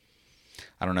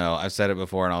 I don't know. I've said it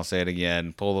before and I'll say it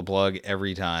again. Pull the plug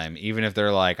every time. Even if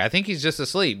they're like, I think he's just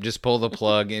asleep. Just pull the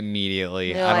plug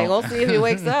immediately. You're like, we'll see if he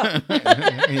wakes up.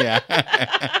 Yeah.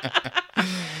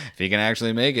 If he can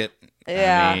actually make it.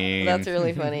 Yeah, I mean, that's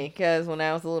really funny, because when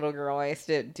I was a little girl, I used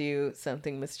to do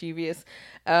something mischievous.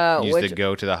 You used to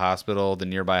go to the hospital, the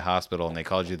nearby hospital, and they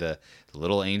called you the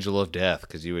little angel of death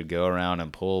because you would go around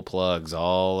and pull plugs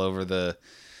all over the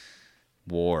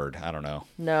ward. I don't know.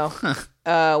 No.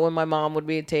 When my mom would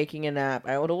be taking a nap,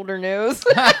 I would hold her nose.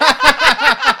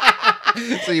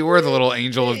 So you were the little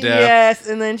angel of death. Yes,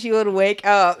 and then she would wake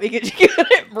up because she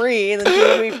couldn't breathe, and she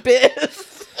would be pissed.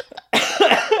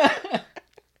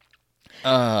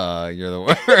 You're the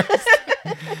worst.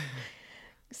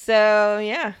 So,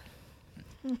 yeah.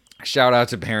 Shout out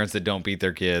to parents that don't beat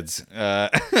their kids. Yeah.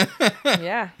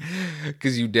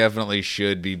 Because you definitely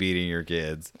should be beating your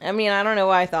kids. I mean, I don't know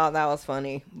why I thought that was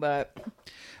funny, but...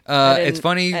 I It's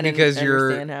funny didn't because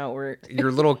understand how it worked.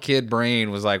 your little kid brain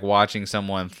was like watching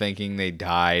someone thinking they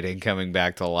died and coming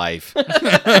back to life.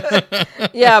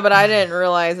 Yeah, but I didn't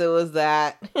realize it was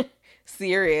that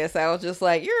serious. I was just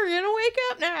like, you're gonna wake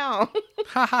up now.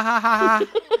 Ha ha ha ha ha.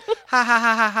 Ha ha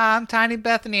ha ha ha. I'm Tiny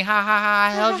Bethany. Ha ha ha.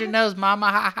 I held your nose, mama.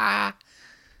 Ha ha.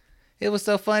 It was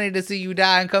so funny to see you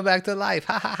die and come back to life.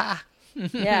 Ha ha ha.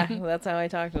 Yeah, that's how I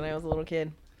talked when I was a little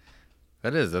kid.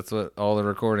 That's what all the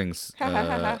recordings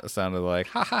sounded like.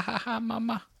 Ha ha ha ha,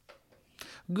 mama.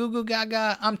 Goo goo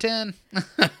gaga, I'm 10.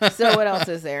 So what else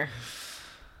is there?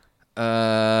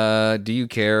 Do you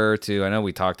care to, I know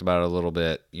we talked about it a little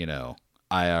bit,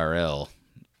 IRL,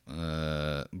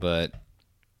 but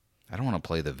I don't want to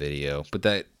play the video, but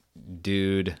that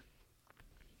dude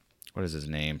what is his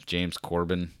name? James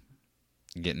Corbin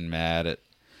getting mad at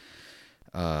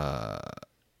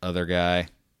other guy.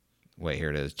 Wait, here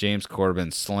it is. James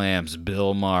Corbin slams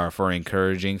Bill Maher for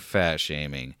encouraging fat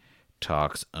shaming.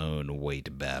 Talks own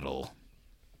weight battle.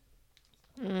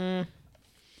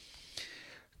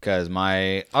 Because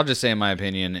I'll just say my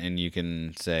opinion and you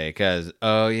can say, because,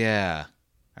 oh yeah,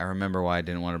 I remember why I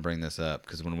didn't want to bring this up.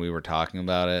 Because when we were talking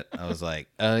about it, I was like,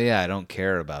 oh yeah, I don't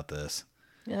care about this.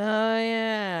 Oh,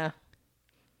 yeah.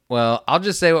 Well, I'll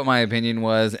just say what my opinion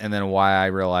was and then why I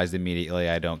realized immediately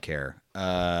I don't care.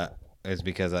 It's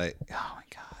because oh my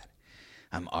God,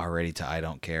 I'm already I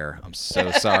don't care. I'm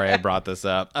so sorry I brought this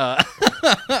up.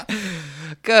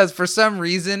 Because for some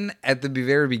reason at the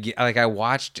very beginning, like I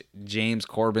watched James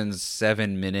Corbin's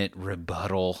 7-minute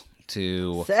rebuttal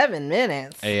to 7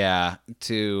 minutes. Yeah,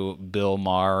 to Bill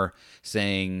Maher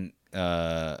saying,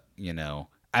 I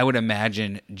would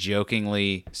imagine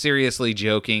seriously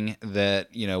joking that,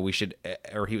 we should,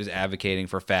 or he was advocating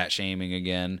for fat shaming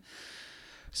again,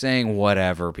 saying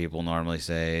whatever people normally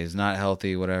say is not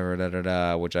healthy,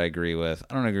 whatever, which I agree with.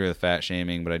 I don't agree with fat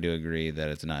shaming, but I do agree that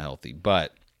it's not healthy.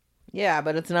 But yeah,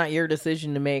 but it's not your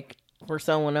decision to make for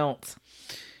someone else.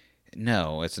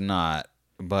 No, it's not.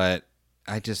 But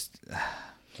I just,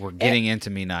 we're getting into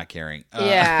me not caring.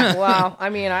 Yeah, well, I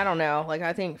mean, I don't know. Like,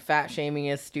 I think fat shaming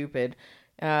is stupid.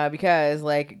 Because,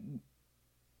 like,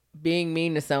 being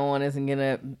mean to someone isn't going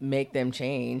to make them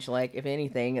change. Like, if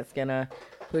anything, it's going to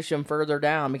push them further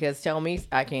down. Because tell me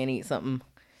I can't eat something.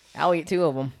 I'll eat 2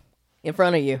 of them in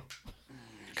front of you.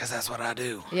 Because that's what I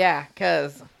do. Yeah,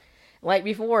 because, like,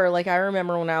 before, like, I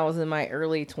remember when I was in my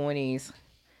early 20s,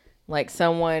 like,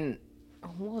 someone,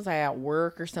 what was I, at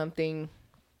work or something?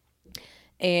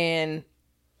 And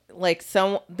like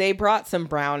they brought some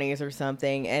brownies or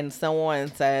something and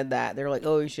someone said that they're like,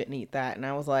 oh, you shouldn't eat that. And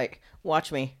I was like, watch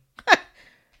me.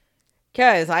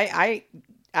 Cause I'm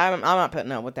not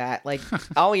putting up with that. Like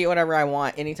I'll eat whatever I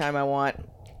want anytime I want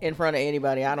in front of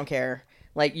anybody. I don't care.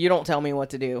 Like you don't tell me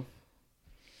what to do.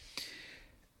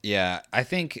 Yeah. I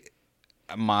think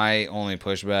my only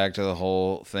pushback to the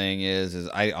whole thing is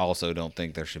I also don't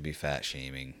think there should be fat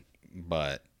shaming,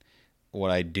 but what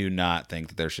I do not think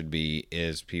that there should be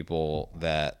is people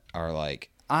that are like,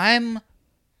 I'm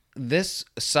this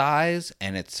size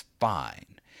and it's fine.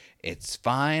 It's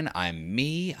fine. I'm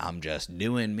me. I'm just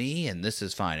doing me and this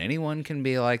is fine. Anyone can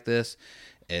be like this.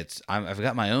 I've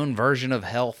got my own version of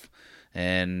health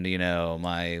and,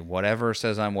 my whatever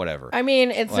says I'm whatever. I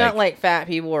mean, it's not like fat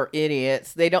people are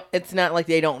idiots. It's not like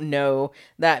they don't know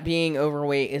that being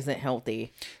overweight isn't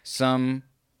healthy. Some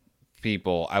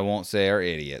people, I won't say are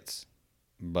idiots,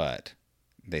 but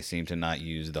they seem to not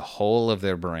use the whole of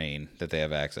their brain that they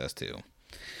have access to.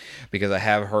 Because I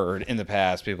have heard in the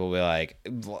past people be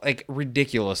like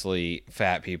ridiculously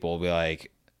fat people be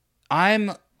like,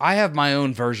 I have my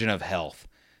own version of health.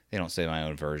 They don't say my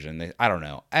own version. I don't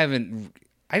know.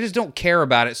 I just don't care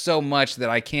about it so much that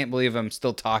I can't believe I'm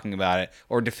still talking about it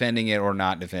or defending it or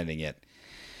not defending it.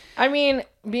 I mean,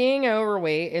 being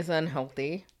overweight is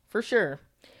unhealthy for sure.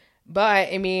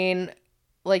 But I mean,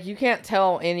 like, you can't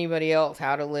tell anybody else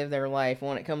how to live their life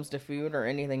when it comes to food or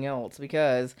anything else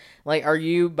because, like, are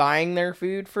you buying their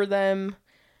food for them?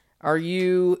 Are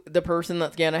you the person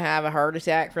that's going to have a heart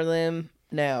attack for them?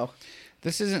 No.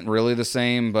 This isn't really the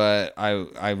same, but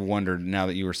I wondered, now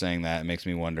that you were saying that, it makes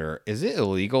me wonder, is it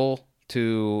illegal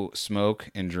to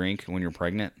smoke and drink when you're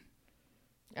pregnant?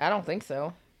 I don't think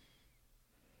so.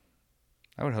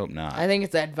 I would hope not. I think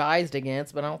it's advised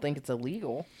against, but I don't think it's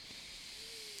illegal.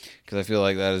 Because I feel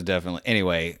like that is definitely...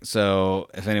 Anyway, so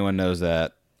if anyone knows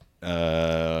that,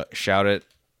 shout it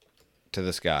to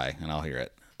the sky, and I'll hear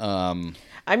it.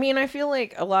 I mean, I feel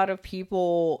like a lot of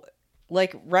people...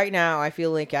 Like, right now, I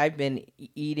feel like I've been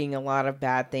eating a lot of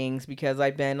bad things because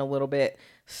I've been a little bit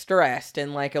stressed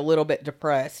and, like, a little bit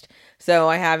depressed. So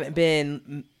I haven't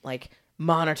been, like,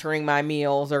 monitoring my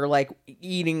meals or, like,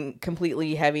 eating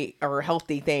completely heavy or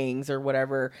healthy things or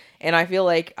whatever. And I feel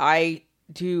like I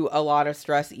do a lot of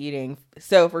stress eating.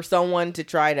 So for someone to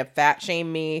try to fat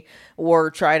shame me or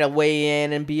try to weigh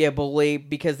in and be a bully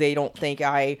because they don't think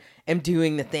I am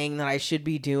doing the thing that I should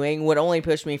be doing would only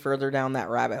push me further down that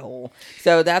rabbit hole.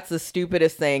 So that's the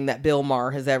stupidest thing that Bill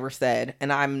Maher has ever said,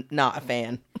 and I'm not a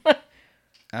fan.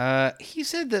 He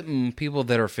said that people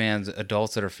that are fans,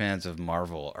 adults that are fans of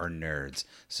Marvel, are nerds.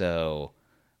 So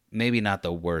maybe not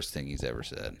the worst thing he's ever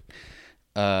said.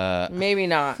 Maybe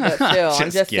not, but still,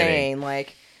 I'm just kidding. saying,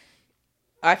 like,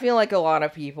 I feel like a lot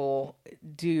of people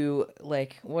do,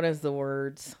 like, what is the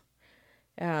words?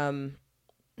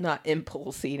 Not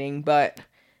impulse eating, but,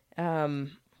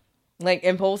 like,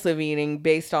 impulsive eating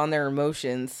based on their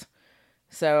emotions.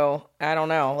 So I don't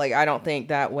know. Like, I don't think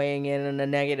that weighing in a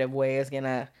negative way is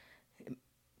gonna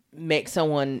make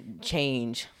someone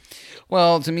change.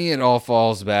 Well, to me, it all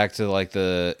falls back to like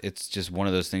it's just one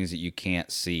of those things that you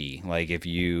can't see. Like if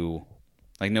you,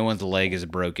 like no one's leg is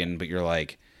broken, but you're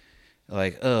like,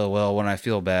 oh, well, when I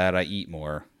feel bad, I eat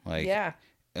more. Like, Yeah.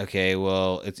 okay,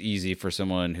 well, it's easy for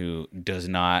someone who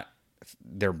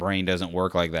their brain doesn't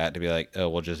work like that to be like, oh,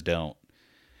 well, just don't.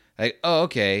 Like, oh,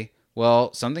 okay.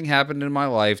 Well, something happened in my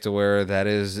life to where that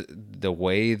is the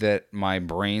way that my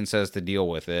brain says to deal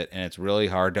with it, and it's really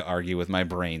hard to argue with my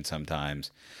brain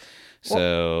sometimes.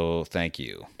 So, thank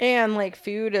you. And like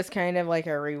food is kind of like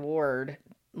a reward.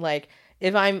 Like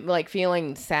if I'm like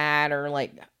feeling sad or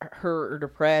like hurt or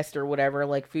depressed or whatever,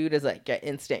 like food is like an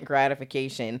instant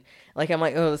gratification. Like I'm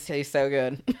like, oh, this tastes so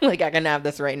good. Like I can have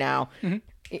this right now.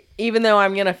 Mm-hmm. Even though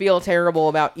I'm going to feel terrible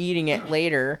about eating it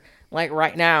later, like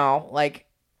right now, like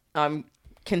I'm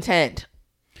content.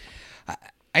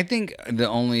 I think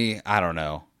I don't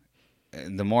know.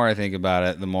 The more I think about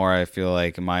it, the more I feel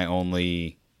like my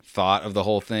only thought of the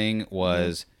whole thing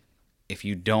was if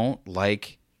you don't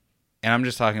like, and I'm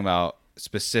just talking about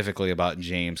specifically about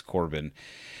James Corbin,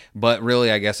 but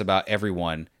really I guess about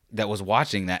everyone that was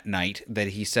watching that night that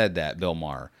he said that, Bill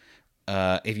Maher.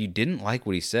 If you didn't like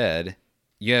what he said,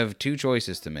 you have two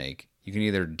choices to make. You can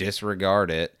either disregard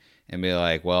it and be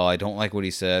like, well, I don't like what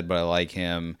he said, but I like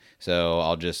him, so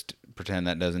I'll just pretend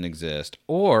that doesn't exist.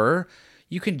 Or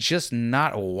you can just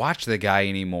not watch the guy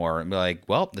anymore and be like,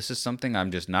 well, this is something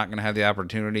I'm just not going to have the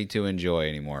opportunity to enjoy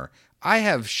anymore. I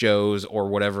have shows or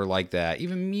whatever like that,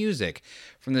 even music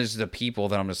from the people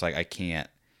that I'm just like, I can't.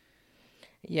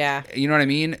 Yeah. You know what I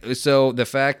mean? So the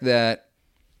fact that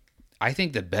I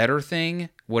think the better thing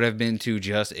would have been to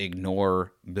just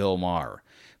ignore Bill Maher.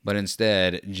 But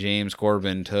instead, James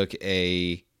Corbin took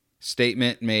a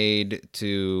statement made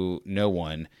to no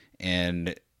one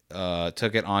and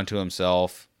took it onto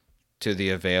himself to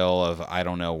the avail of I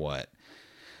don't know what.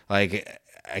 Like,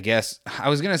 I guess I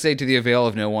was going to say to the avail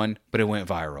of no one, but it went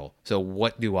viral. So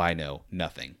what do I know?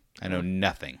 Nothing. I know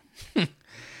nothing.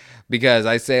 Because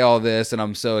I say all this and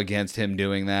I'm so against him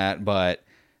doing that, but,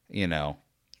 you know,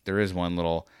 there is one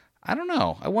little, I don't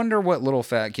know. I wonder what little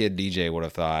fat kid DJ would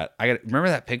have thought. Remember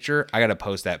that picture? I got to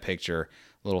post that picture.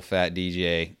 Little fat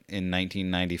DJ in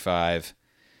 1995.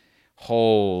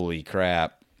 Holy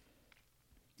crap.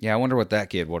 Yeah, I wonder what that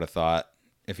kid would have thought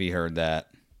if he heard that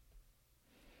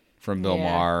from Bill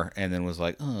Maher and then was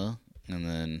like, and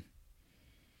then.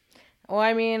 Well,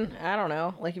 I mean, I don't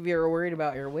know. Like, if you were worried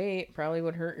about your weight, probably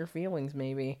would hurt your feelings,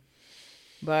 maybe.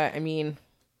 But, I mean,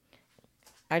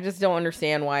 I just don't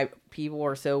understand why people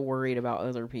are so worried about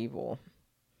other people.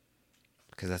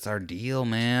 Because that's our deal,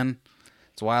 man.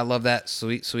 That's why I love that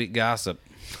sweet, sweet gossip.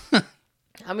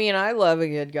 I mean, I love a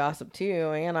good gossip,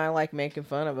 too, and I like making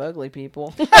fun of ugly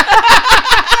people.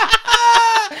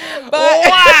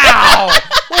 Wow!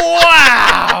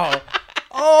 Wow!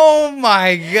 Oh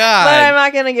my God! But I'm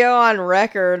not gonna go on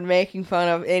record making fun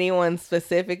of anyone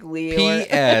specifically.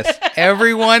 P.S.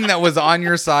 Everyone that was on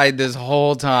your side this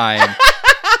whole time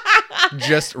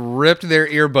just ripped their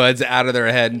earbuds out of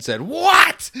their head and said,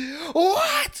 "What?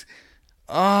 What?"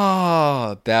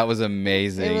 Oh, that was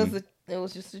amazing. It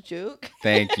was just a joke.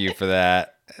 Thank you for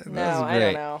that. No, was great. I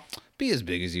don't know. Be as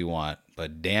big as you want,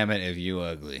 but damn it if you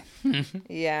ugly.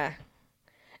 Yeah.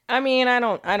 I mean, I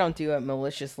don't do it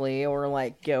maliciously or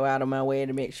like go out of my way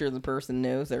to make sure the person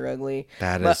knows they're ugly.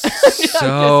 That is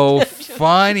so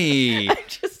funny. I'm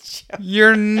just joking.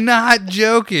 You're not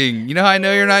joking. You know how I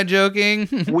know you're not joking?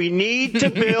 We need to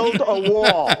build a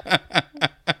wall.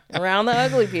 Around the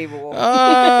ugly people.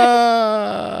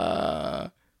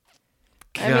 God.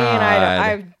 I mean,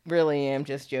 I really am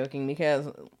just joking because,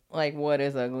 like, what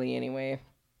is ugly anyway?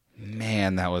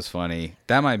 Man, that was funny.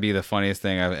 That might be the funniest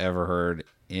thing I've ever heard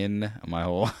in my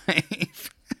whole life.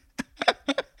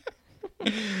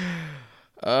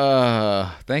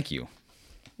 Thank you.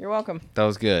 You're welcome. That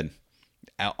was good.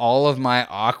 All of my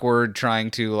awkward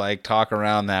trying to like talk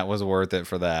around that was worth it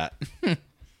for that.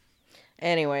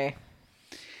 Anyway.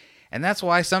 And that's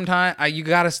why sometimes you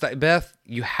gotta Beth.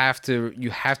 You have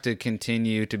to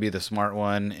continue to be the smart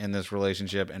one in this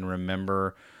relationship and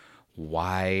remember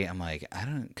why. I'm like,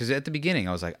 because at the beginning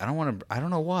I was like, I don't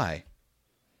know why.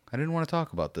 I didn't want to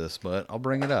talk about this, but I'll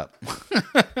bring it up.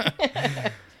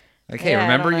 Like, hey,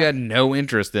 remember you had no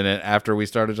interest in it after we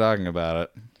started talking about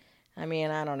it. I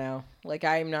mean, I don't know. Like,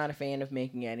 I'm not a fan of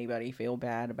making anybody feel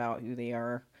bad about who they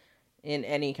are in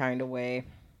any kind of way.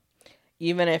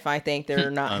 Even if I think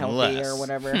they're not healthy or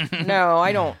whatever. No,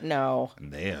 I don't know.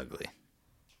 They ugly.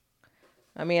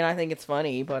 I mean, I think it's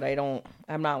funny, but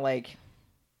I'm not like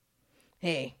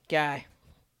Hey, guy.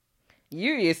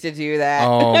 You used to do that.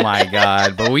 Oh my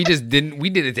God. But we just didn't.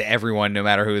 We did it to everyone, no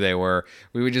matter who they were.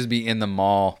 We would just be in the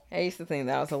mall. I used to think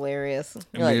that was hilarious.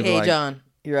 You're we'd like, be hey, like- John,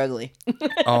 you're ugly.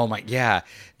 Oh my. Yeah.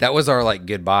 That was our like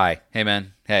goodbye. Hey,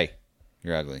 man. Hey,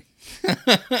 you're ugly.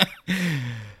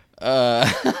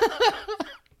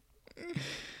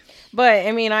 But,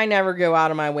 I mean, I never go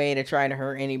out of my way to try to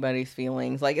hurt anybody's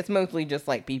feelings. Like, it's mostly just,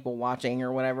 like, people watching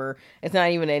or whatever. It's not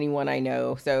even anyone I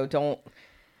know. So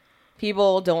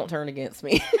people don't turn against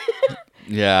me.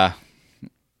 Yeah.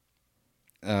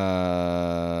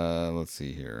 Let's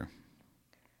see here.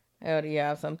 Oh, do you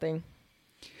have something?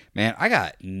 Man, I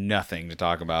got nothing to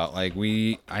talk about. Like,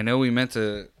 I know we meant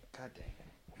to. God dang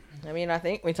it. I mean, I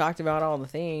think we talked about all the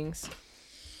things.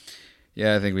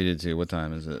 Yeah, I think we did too. What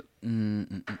time is it? We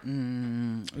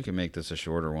can make this a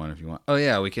shorter one if you want. Oh,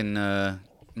 yeah, we can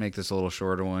make this a little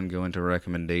shorter one, go into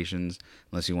recommendations,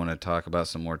 unless you want to talk about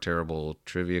some more terrible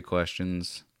trivia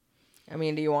questions. I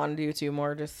mean, do you want to do 2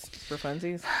 more just for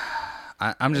funsies?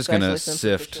 I'm just going to Especially since it's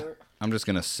sift. short. I'm just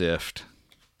going to sift.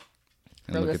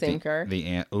 and From look the at same card?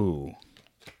 Ooh.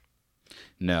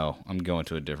 No, I'm going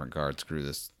to a different card. Screw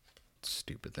this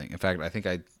stupid thing. In fact, I think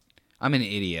I'm an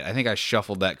idiot. I think I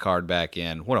shuffled that card back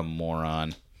in. What a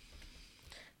moron.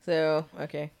 So,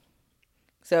 okay.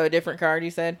 So, a different card,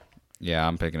 you said? Yeah,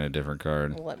 I'm picking a different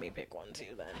card. Well, let me pick one,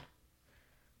 too, then.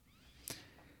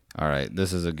 All right,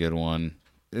 this is a good one.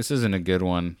 This isn't a good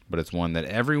one, but it's one that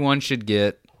everyone should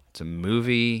get. It's a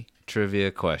movie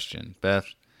trivia question. Beth,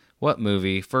 what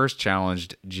movie first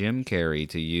challenged Jim Carrey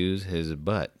to use his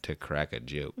butt to crack a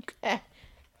joke?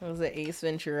 Was it Ace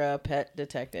Ventura, Pet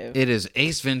Detective? It is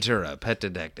Ace Ventura, Pet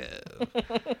Detective.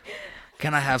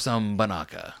 Can I have some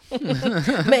banaka?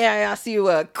 May I ask you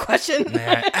a question? May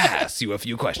I ask you a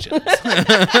few questions?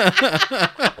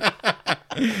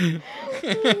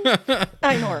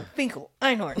 Einhorn, Finkel,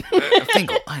 Einhorn.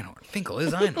 Finkel, Einhorn. Finkel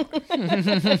is Einhorn.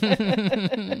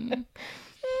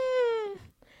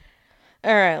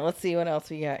 All right, let's see what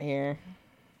else we got here.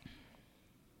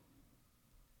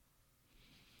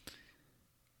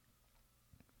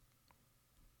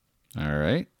 All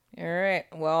right. All right.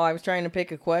 Well, I was trying to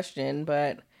pick a question,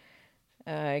 but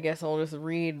I guess I'll just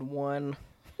read one.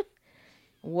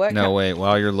 No, wait.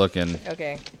 While you're looking,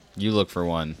 Okay. you look for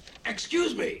one.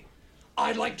 Excuse me.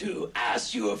 I'd like to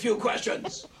ask you a few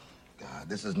questions. God,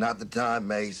 this is not the time,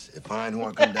 Mace. If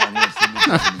Einhorn come down here and see me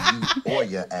talking to you or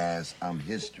your ass, I'm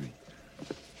history.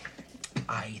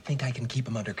 I think I can keep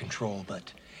him under control,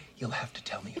 but you'll have to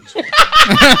tell me who's what. Hey,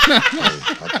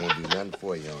 I can't do nothing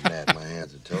for you on that. My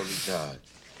hands are totally tied.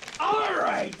 All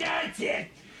right, that's it.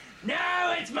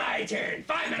 Now it's my turn.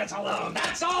 5 minutes alone.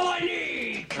 That's all I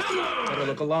need. Come on. Better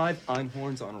look alive.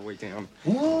 Einhorn's on her way down.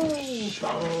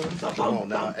 Come on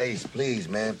now, Ace, please,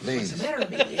 man, please. What's the matter,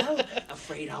 Emilio?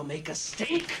 Afraid I'll make a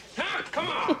stink? Huh? Come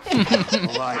on.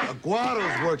 All right,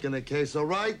 Aguado's working the case, all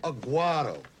right?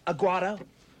 Aguado. Aguado.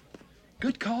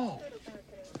 Good call.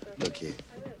 Look here,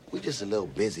 we're just a little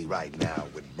busy right now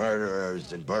with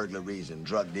murderers and burglaries and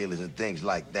drug dealers and things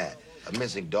like that. A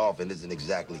missing dolphin isn't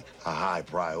exactly a high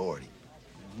priority.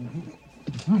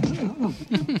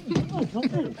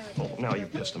 Oh, now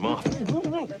you've pissed him off.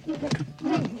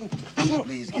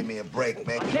 Please give me a break,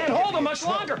 man. Can't hold him much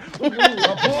longer. My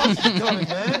boss is coming,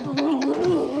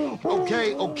 man.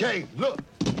 Okay, look.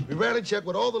 We ran a check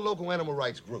with all the local animal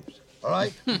rights groups, all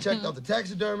right? We checked out the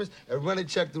taxidermists and run a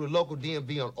check through the local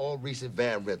DMV on all recent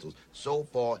van rentals. So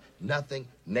far, nothing,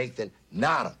 Nathan,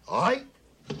 nada, all right?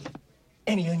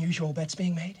 Any unusual bets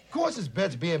being made? Of course it's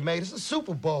bets being made. It's a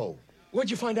Super Bowl.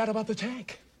 What'd you find out about the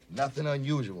tank? Nothing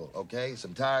unusual, okay?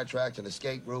 Some tire tracks, an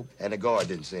escape route, and the guard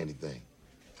didn't say anything.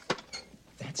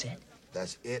 That's it.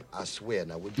 That's it, I swear.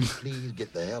 Now, would you please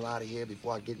get the hell out of here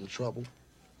before I get in trouble?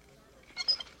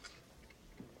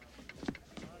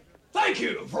 Thank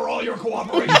you for all your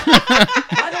cooperation.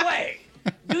 By the way,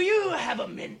 do you have a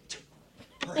mint?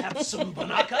 Perhaps some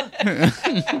banaka?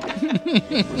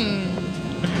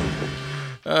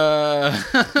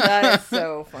 That is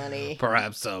so funny.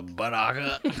 Perhaps a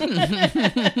banaka.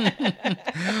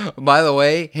 By the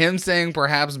way, him saying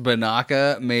perhaps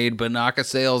banaka made banaka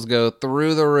sales go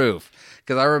through the roof.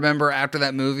 Because I remember after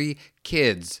that movie,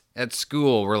 kids at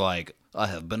school were like, I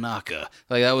have banaka.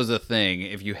 Like, that was a thing.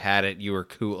 If you had it, you were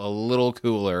cool, a little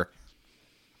cooler.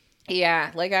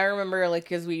 Yeah, like I remember, like,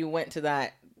 because we went to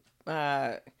that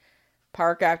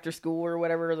park after school or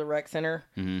whatever, the rec center.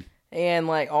 Mm-hmm. And,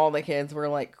 like, all the kids were,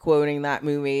 like, quoting that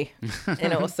movie.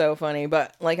 And it was so funny.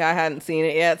 But, like, I hadn't seen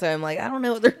it yet. So I'm like, I don't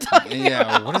know what they're talking Yeah,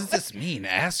 about. what does this mean? I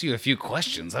asked you a few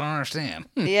questions. I don't understand.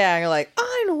 Yeah, you're like,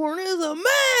 Einhorn is a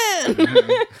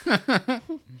man.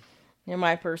 And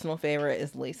my personal favorite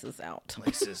is Laces Out.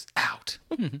 Laces Out.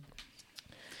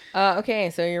 Okay,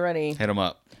 so you're ready. Hit them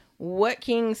up. What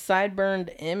king's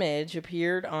sideburned image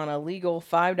appeared on a legal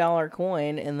 $5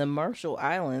 coin in the Marshall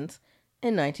Islands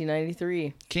in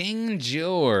 1993? King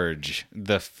George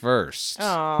the First.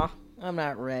 Aw, I'm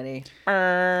not ready.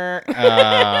 Bethany.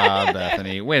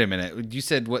 Wait a minute. You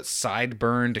said what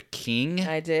sideburned king?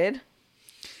 I did.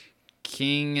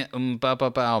 King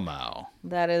Mpapapalmao.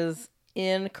 That is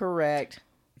incorrect.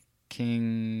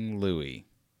 King Louis.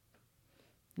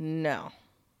 No.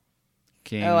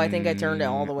 King Oh, I think I turned it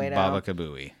all the way down. Baba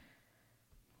Kabooey.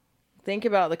 Think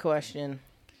about the question.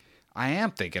 I am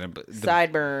thinking about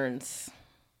Sideburns.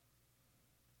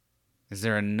 Is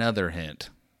there another hint?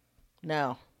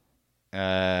 No.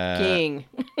 King.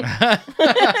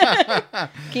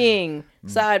 King.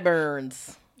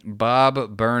 Sideburns.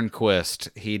 Bob Burnquist.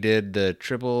 He did the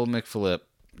triple McFlip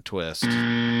twist.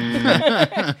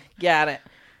 Got it.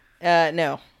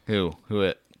 No. Who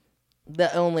it?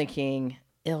 The only king,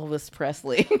 Elvis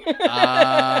Presley. Oh.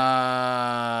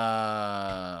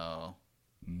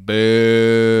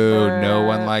 Boo. No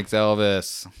one likes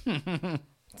Elvis.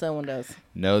 Someone does.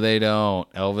 No, they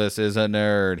don't. Elvis is a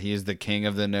nerd. He's the king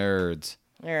of the nerds.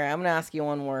 All right, I'm going to ask you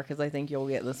one more because I think you'll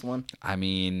get this one. I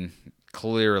mean,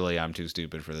 clearly I'm too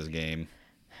stupid for this game.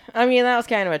 I mean, that was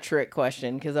kind of a trick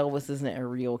question because Elvis isn't a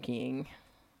real king.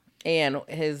 And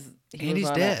he's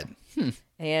dead.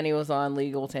 And he was on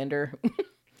legal tender.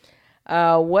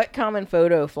 What common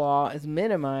photo flaw is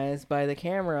minimized by the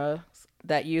cameras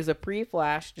that use a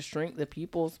pre-flash to shrink the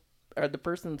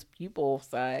person's pupil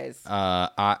size?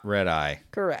 Red eye.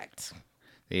 Correct.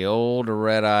 The old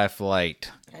red eye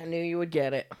flight. I knew you would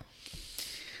get it.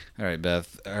 All right,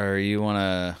 Beth. Do you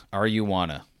wanna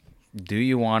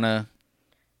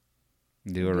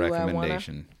do a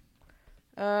recommendation?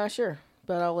 Sure,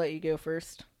 but I'll let you go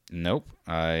first. Nope.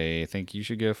 I think you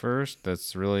should go first.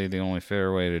 That's really the only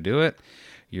fair way to do it.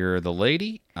 You're the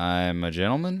lady. I'm a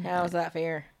gentleman. How is that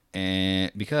fair?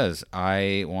 And because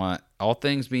I want all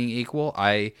things being equal,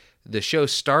 the show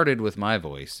started with my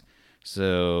voice.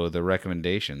 So the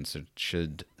recommendations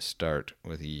should start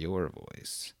with your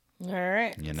voice. All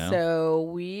right. You know? So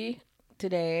we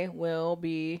today will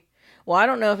be... Well, I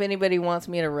don't know if anybody wants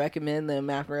me to recommend them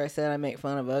after I said I make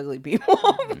fun of ugly people.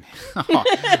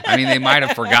 I mean, they might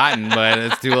have forgotten, but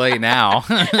it's too late now.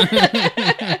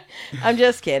 I'm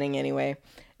just kidding anyway.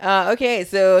 Okay,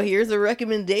 so here's a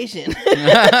recommendation.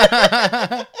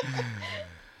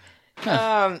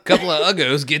 Couple of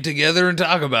uggos get together and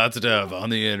talk about stuff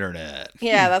on the internet.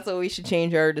 Yeah, that's what we should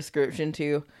change our description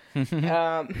to.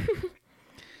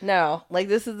 No, like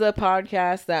this is a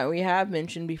podcast that we have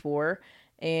mentioned before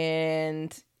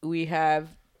and we have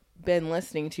been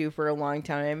listening to for a long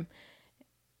time.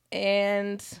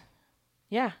 And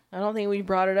yeah, I don't think we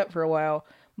brought it up for a while.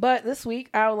 But this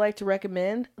week I would like to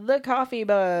recommend The Coffee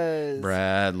Buzz.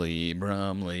 Bradley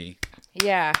Brumley.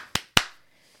 Yeah.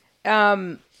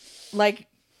 Like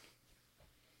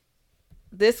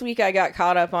this week I got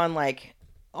caught up on like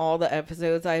all the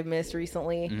episodes I've missed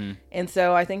recently. Mm-hmm. And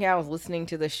so I think I was listening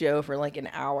to the show for like an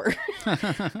hour.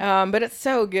 But it's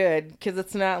so good because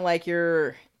it's not like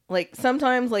you're like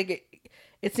sometimes like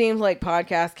it seems like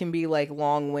podcasts can be like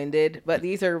long-winded, but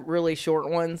these are really short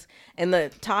ones and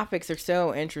the topics are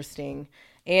so interesting.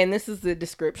 And this is the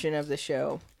description of the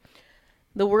show.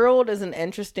 The world is an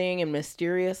interesting and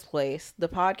mysterious place.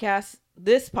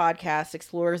 This podcast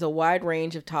explores a wide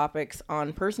range of topics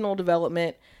on personal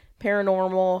development,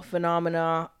 paranormal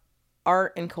phenomena,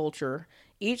 art, and culture.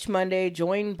 Each Monday,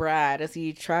 join Brad as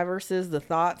he traverses the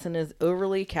thoughts in his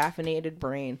overly caffeinated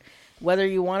brain. Whether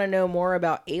you want to know more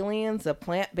about aliens, a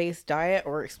plant-based diet,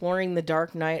 or exploring the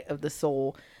dark night of the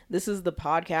soul, this is the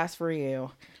podcast for you.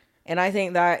 And I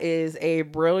think that is a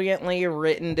brilliantly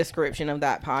written description of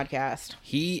that podcast.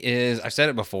 He is, I've said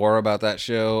it before about that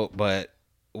show, but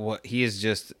he is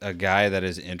just a guy that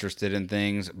is interested in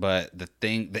things, but the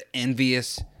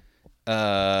enviable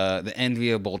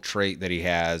trait that he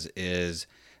has is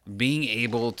being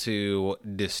able to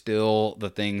distill the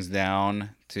things down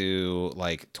to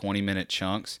like 20-minute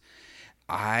chunks.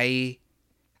 I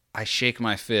shake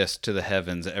my fist to the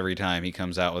heavens every time he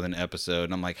comes out with an episode.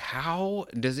 And I'm like, how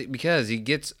does it? Because he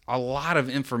gets a lot of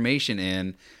information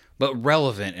in, but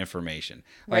relevant information.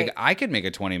 Like Right. I could make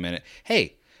a 20-minute.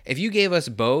 Hey, if you gave us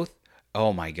both,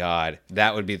 oh my God,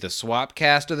 that would be the swap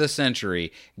cast of the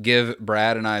century. Give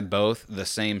Brad and I both the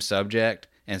same subject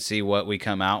and see what we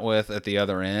come out with at the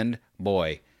other end.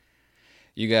 Boy,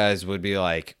 you guys would be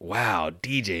like, wow,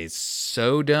 DJ's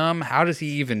so dumb. How does he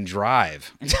even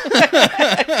drive?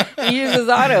 He uses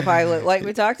autopilot like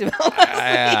we talked about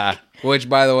last week. Which,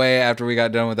 by the way, after we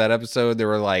got done with that episode, there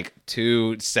were like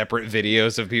 2 separate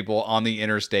videos of people on the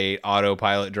interstate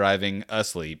autopilot driving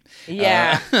asleep.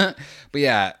 Yeah. But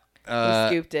yeah. We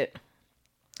scooped it.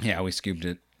 Yeah, we scooped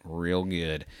it real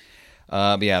good.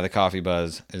 But yeah, The Coffee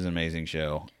Buzz is an amazing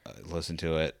show. Listen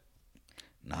to it.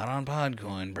 Not on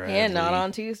Podcoin, Bradley. And not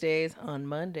on Tuesdays, on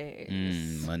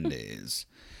Mondays. Mondays.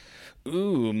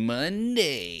 Ooh,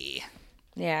 Monday.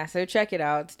 Yeah, so check it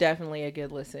out. It's definitely a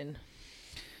good listen.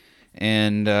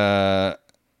 And I'm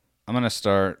going to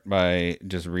start by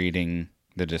just reading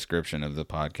the description of the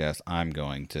podcast I'm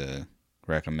going to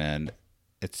recommend.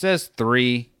 It says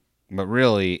 3, but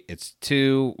really it's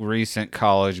 2 recent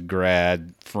college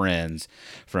grad friends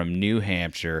from New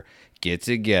Hampshire get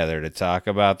together to talk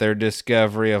about their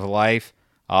discovery of life,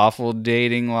 awful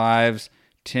dating lives,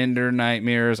 Tinder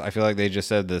nightmares. I feel like they just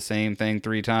said the same thing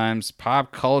 3 times.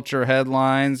 Pop culture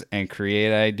headlines and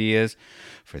create ideas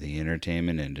for the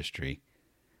entertainment industry.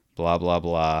 Blah, blah,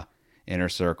 blah. Inner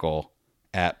Circle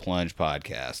at Plunge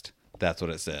Podcast. That's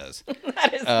what it says.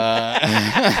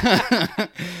 That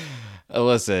is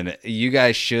Listen, you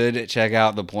guys should check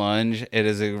out The Plunge.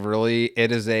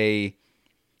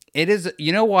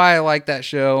 You know why I like that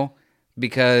show?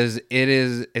 Because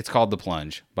it's called The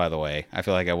Plunge, by the way. I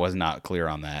feel like I was not clear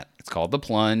on that. It's called The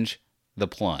Plunge. The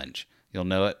Plunge. You'll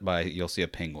know it you'll see a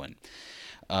penguin.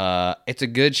 It's a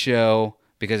good show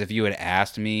because if you had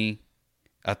asked me,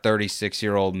 a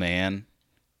 36-year-old man,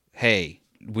 hey,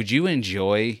 would you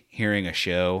enjoy hearing a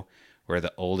show where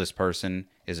the oldest person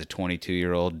is a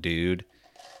 22-year-old dude?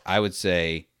 I would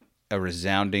say a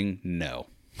resounding no.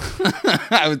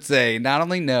 I would say not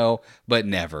only no, but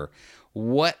never.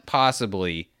 What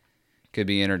possibly could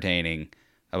be entertaining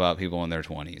about people in their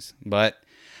 20s? But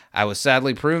I was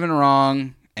sadly proven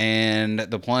wrong, and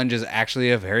The Plunge is actually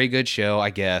a very good show,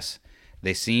 I guess.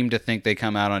 They seem to think they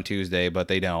come out on Tuesday, but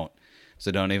they don't.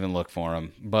 So don't even look for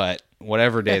them. But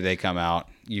whatever day they come out,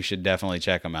 you should definitely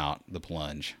check them out, The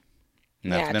Plunge.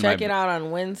 Yeah, check it out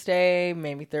on Wednesday,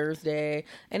 maybe Thursday,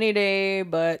 any day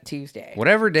but Tuesday.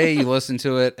 Whatever day you listen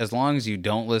to it, as long as you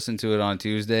don't listen to it on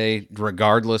Tuesday,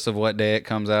 regardless of what day it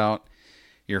comes out,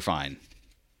 you're fine.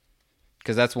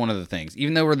 Because that's one of the things.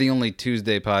 Even though we're the only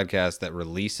Tuesday podcast that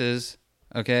releases,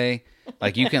 okay?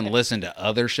 Like, you can listen to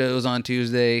other shows on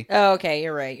Tuesday. Oh, okay,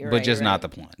 you're right. But just not The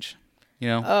Plunge. You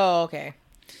know? Oh, okay.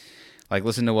 Like,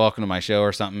 listen to Welcome to My Show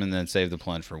or something and then save The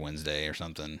Plunge for Wednesday or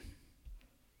something.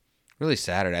 Really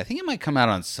Saturday. I think it might come out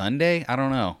on Sunday. I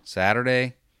don't know.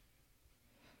 Saturday.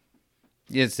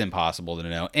 It's impossible to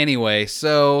know. Anyway,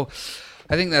 so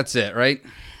I think that's it, right?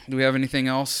 Do we have anything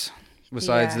else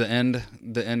besides the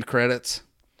end credits?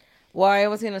 Well, I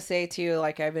was going to say too,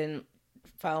 like, I've been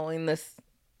following this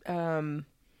page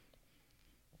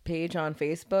on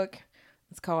Facebook.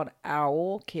 It's called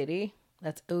Owl Kitty.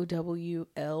 That's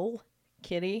OWL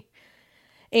Kitty.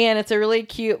 And it's a really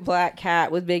cute black cat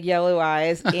with big yellow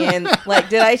eyes. And, like,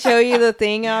 did I show you the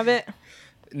thing of it?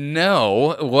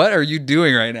 No. What are you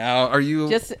doing right now?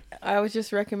 I was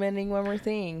just recommending one more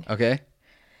thing. Okay.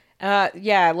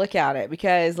 Yeah, look at it.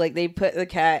 Because, like, they put the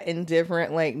cat in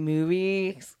different, like,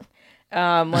 movies.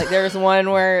 Like, there's one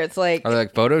where it's like... Are they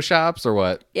like Photoshops or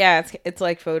what? Yeah, it's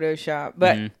like Photoshop.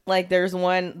 But, like, there's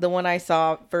one... The one I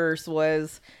saw first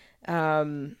was...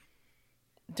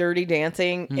 Dirty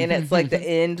Dancing, and it's like the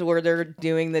end where they're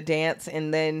doing the dance,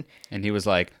 and then he was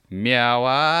like,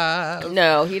 meow.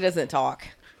 No, he doesn't talk.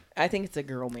 I think it's a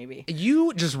girl, maybe.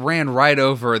 You just ran right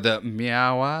over the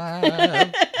meow.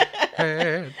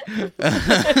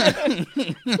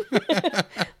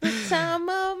 Some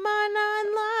of my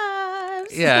 9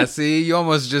 lives. Yeah, see, you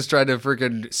almost just tried to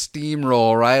freaking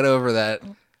steamroll right over that.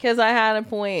 Because I had a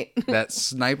point. That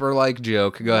sniper-like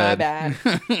joke. Go My ahead. bad.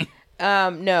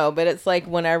 No, but it's like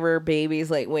whenever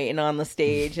baby's like waiting on the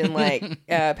stage and like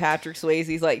Patrick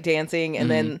Swayze's like dancing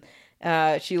and then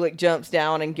she like jumps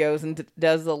down and goes and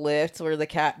does the lift where the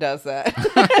cat does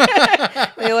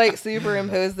that. They like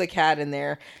superimpose the cat in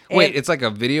there. Wait, it's like a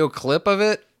video clip of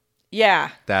it? Yeah.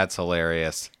 That's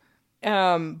hilarious.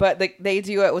 But they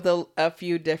do it with a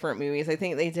few different movies. I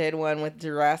think they did one with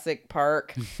Jurassic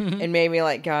Park and maybe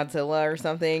like Godzilla or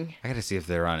something. I gotta see if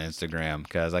they're on Instagram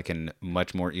because I can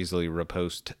much more easily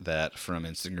repost that from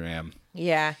Instagram.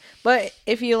 Yeah, but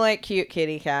if you like cute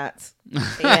kitty cats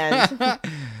and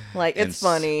like it's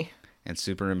funny and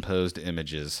superimposed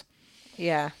images.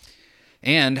 Yeah.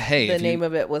 And hey, the name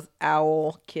of it was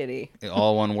Owl Kitty.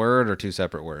 All one word or 2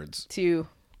 separate words? 2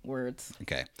 words.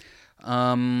 Okay.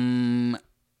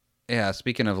 Yeah,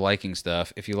 speaking of liking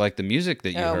stuff, if you like the music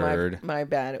that you heard... My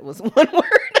bad, it was 1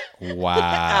 word. Wow.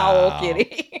 Owl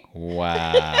Kitty.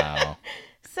 Wow.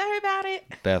 Sorry. Sorry about it.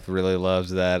 Beth really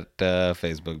loves that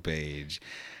Facebook page.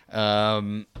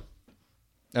 Oh,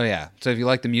 yeah. So if you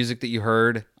like the music that you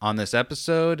heard on this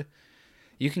episode,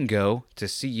 you can go to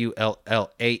cullah.com,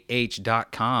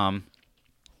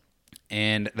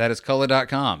 and that is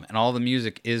cullah.com, and all the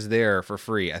music is there for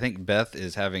free. I think Beth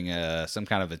is having some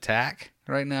kind of attack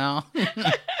right now.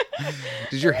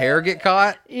 Did your hair get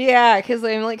caught? Yeah, because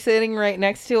I'm like sitting right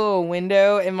next to a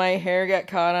window and my hair got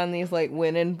caught on these like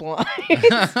linen blinds.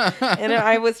 And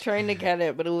I was trying to get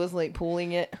it, but it was like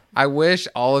pulling it. I wish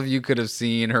all of you could have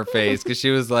seen her face because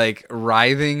she was like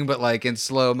writhing, but like in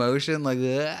slow motion, like.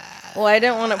 Well, I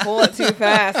didn't want to pull it too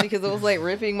fast because it was like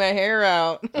ripping my hair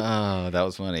out. Oh, that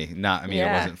was funny. It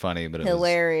wasn't funny, but it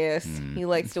hilarious. was He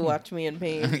likes to watch me in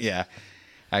pain. Yeah.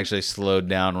 I actually slowed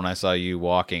down when I saw you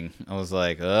walking. I was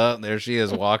like, oh, there she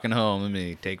is walking home. Let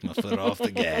me take my foot off the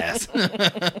gas.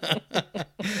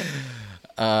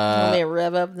 Let me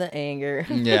rev up the anger.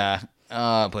 Yeah.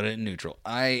 Put it in neutral.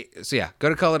 So yeah, go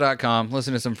to cullah.com,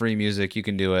 listen to some free music. You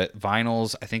can do it.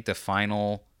 Vinyls, I think the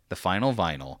final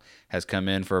vinyl has come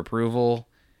in for approval.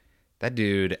 That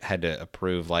dude had to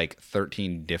approve like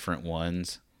 13 different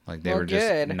ones. Like they were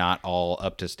just not all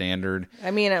up to standard.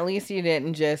 I mean, at least you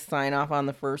didn't just sign off on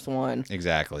the first one.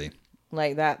 Exactly.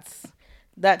 Like that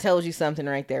tells you something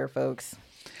right there, folks.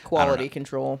 Quality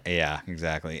control. Yeah,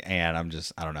 exactly. And I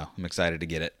don't know. I'm excited to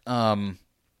get it. I'm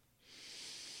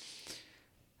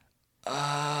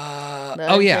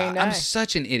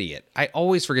such an idiot. I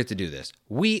always forget to do this.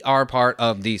 We are part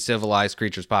of the Civilized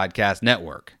Creatures Podcast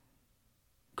Network.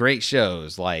 Great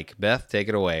shows like, Beth, take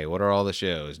it away. What are all the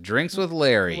shows? Drinks with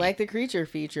Larry. Like the Creature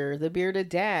Feature, The Bearded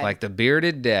Dad. Like The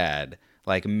Bearded Dad.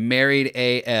 Like Married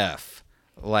AF.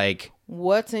 Like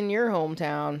What's in Your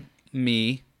Hometown?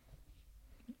 Me.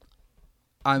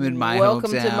 I'm in my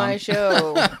Welcome hometown. to my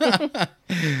show.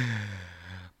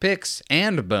 Picks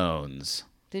and Bones.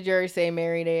 Did you already say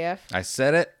Married AF? I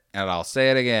said it, and I'll say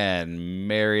it again.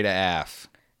 Married AF.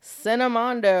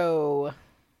 Cinemondo.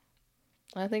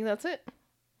 I think that's it.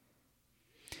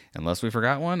 Unless we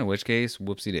forgot one, in which case,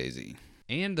 whoopsie daisy.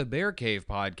 And the Bear Cave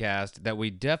podcast that we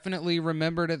definitely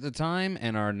remembered at the time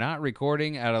and are not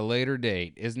recording at a later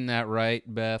date. Isn't that right,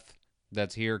 Beth?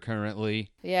 That's here currently.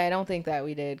 Yeah, I don't think that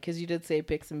we did, because you did say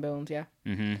Picks and Bones, yeah.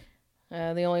 Mm-hmm.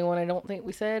 The only one I don't think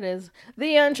we said is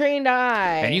The Untrained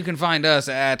Eye. And you can find us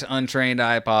at Untrained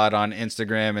Eye Pod on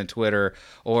Instagram and Twitter,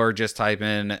 or just type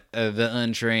in The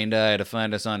Untrained Eye to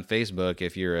find us on Facebook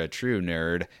if you're a true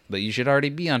nerd. But you should already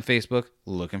be on Facebook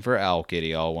looking for Owl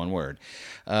Kitty, all one word.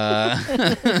 Meow.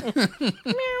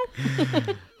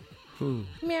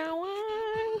 Meow.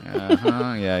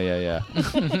 Yeah.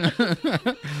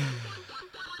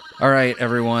 All right,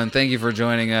 everyone. Thank you for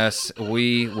joining us.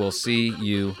 We will see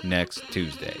you next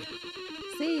Tuesday.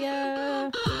 See ya.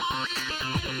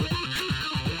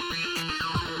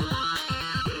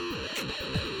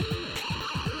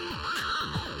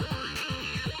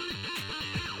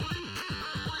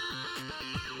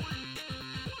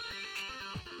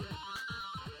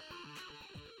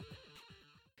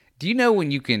 Do you know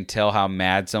when you can tell how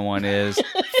mad someone is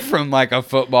from like a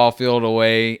football field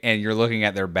away and you're looking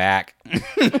at their back?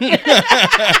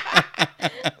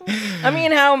 I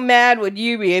mean, how mad would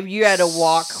you be if you had to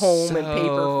walk home in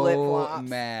paper flip-flops?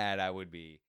 Mad I would be.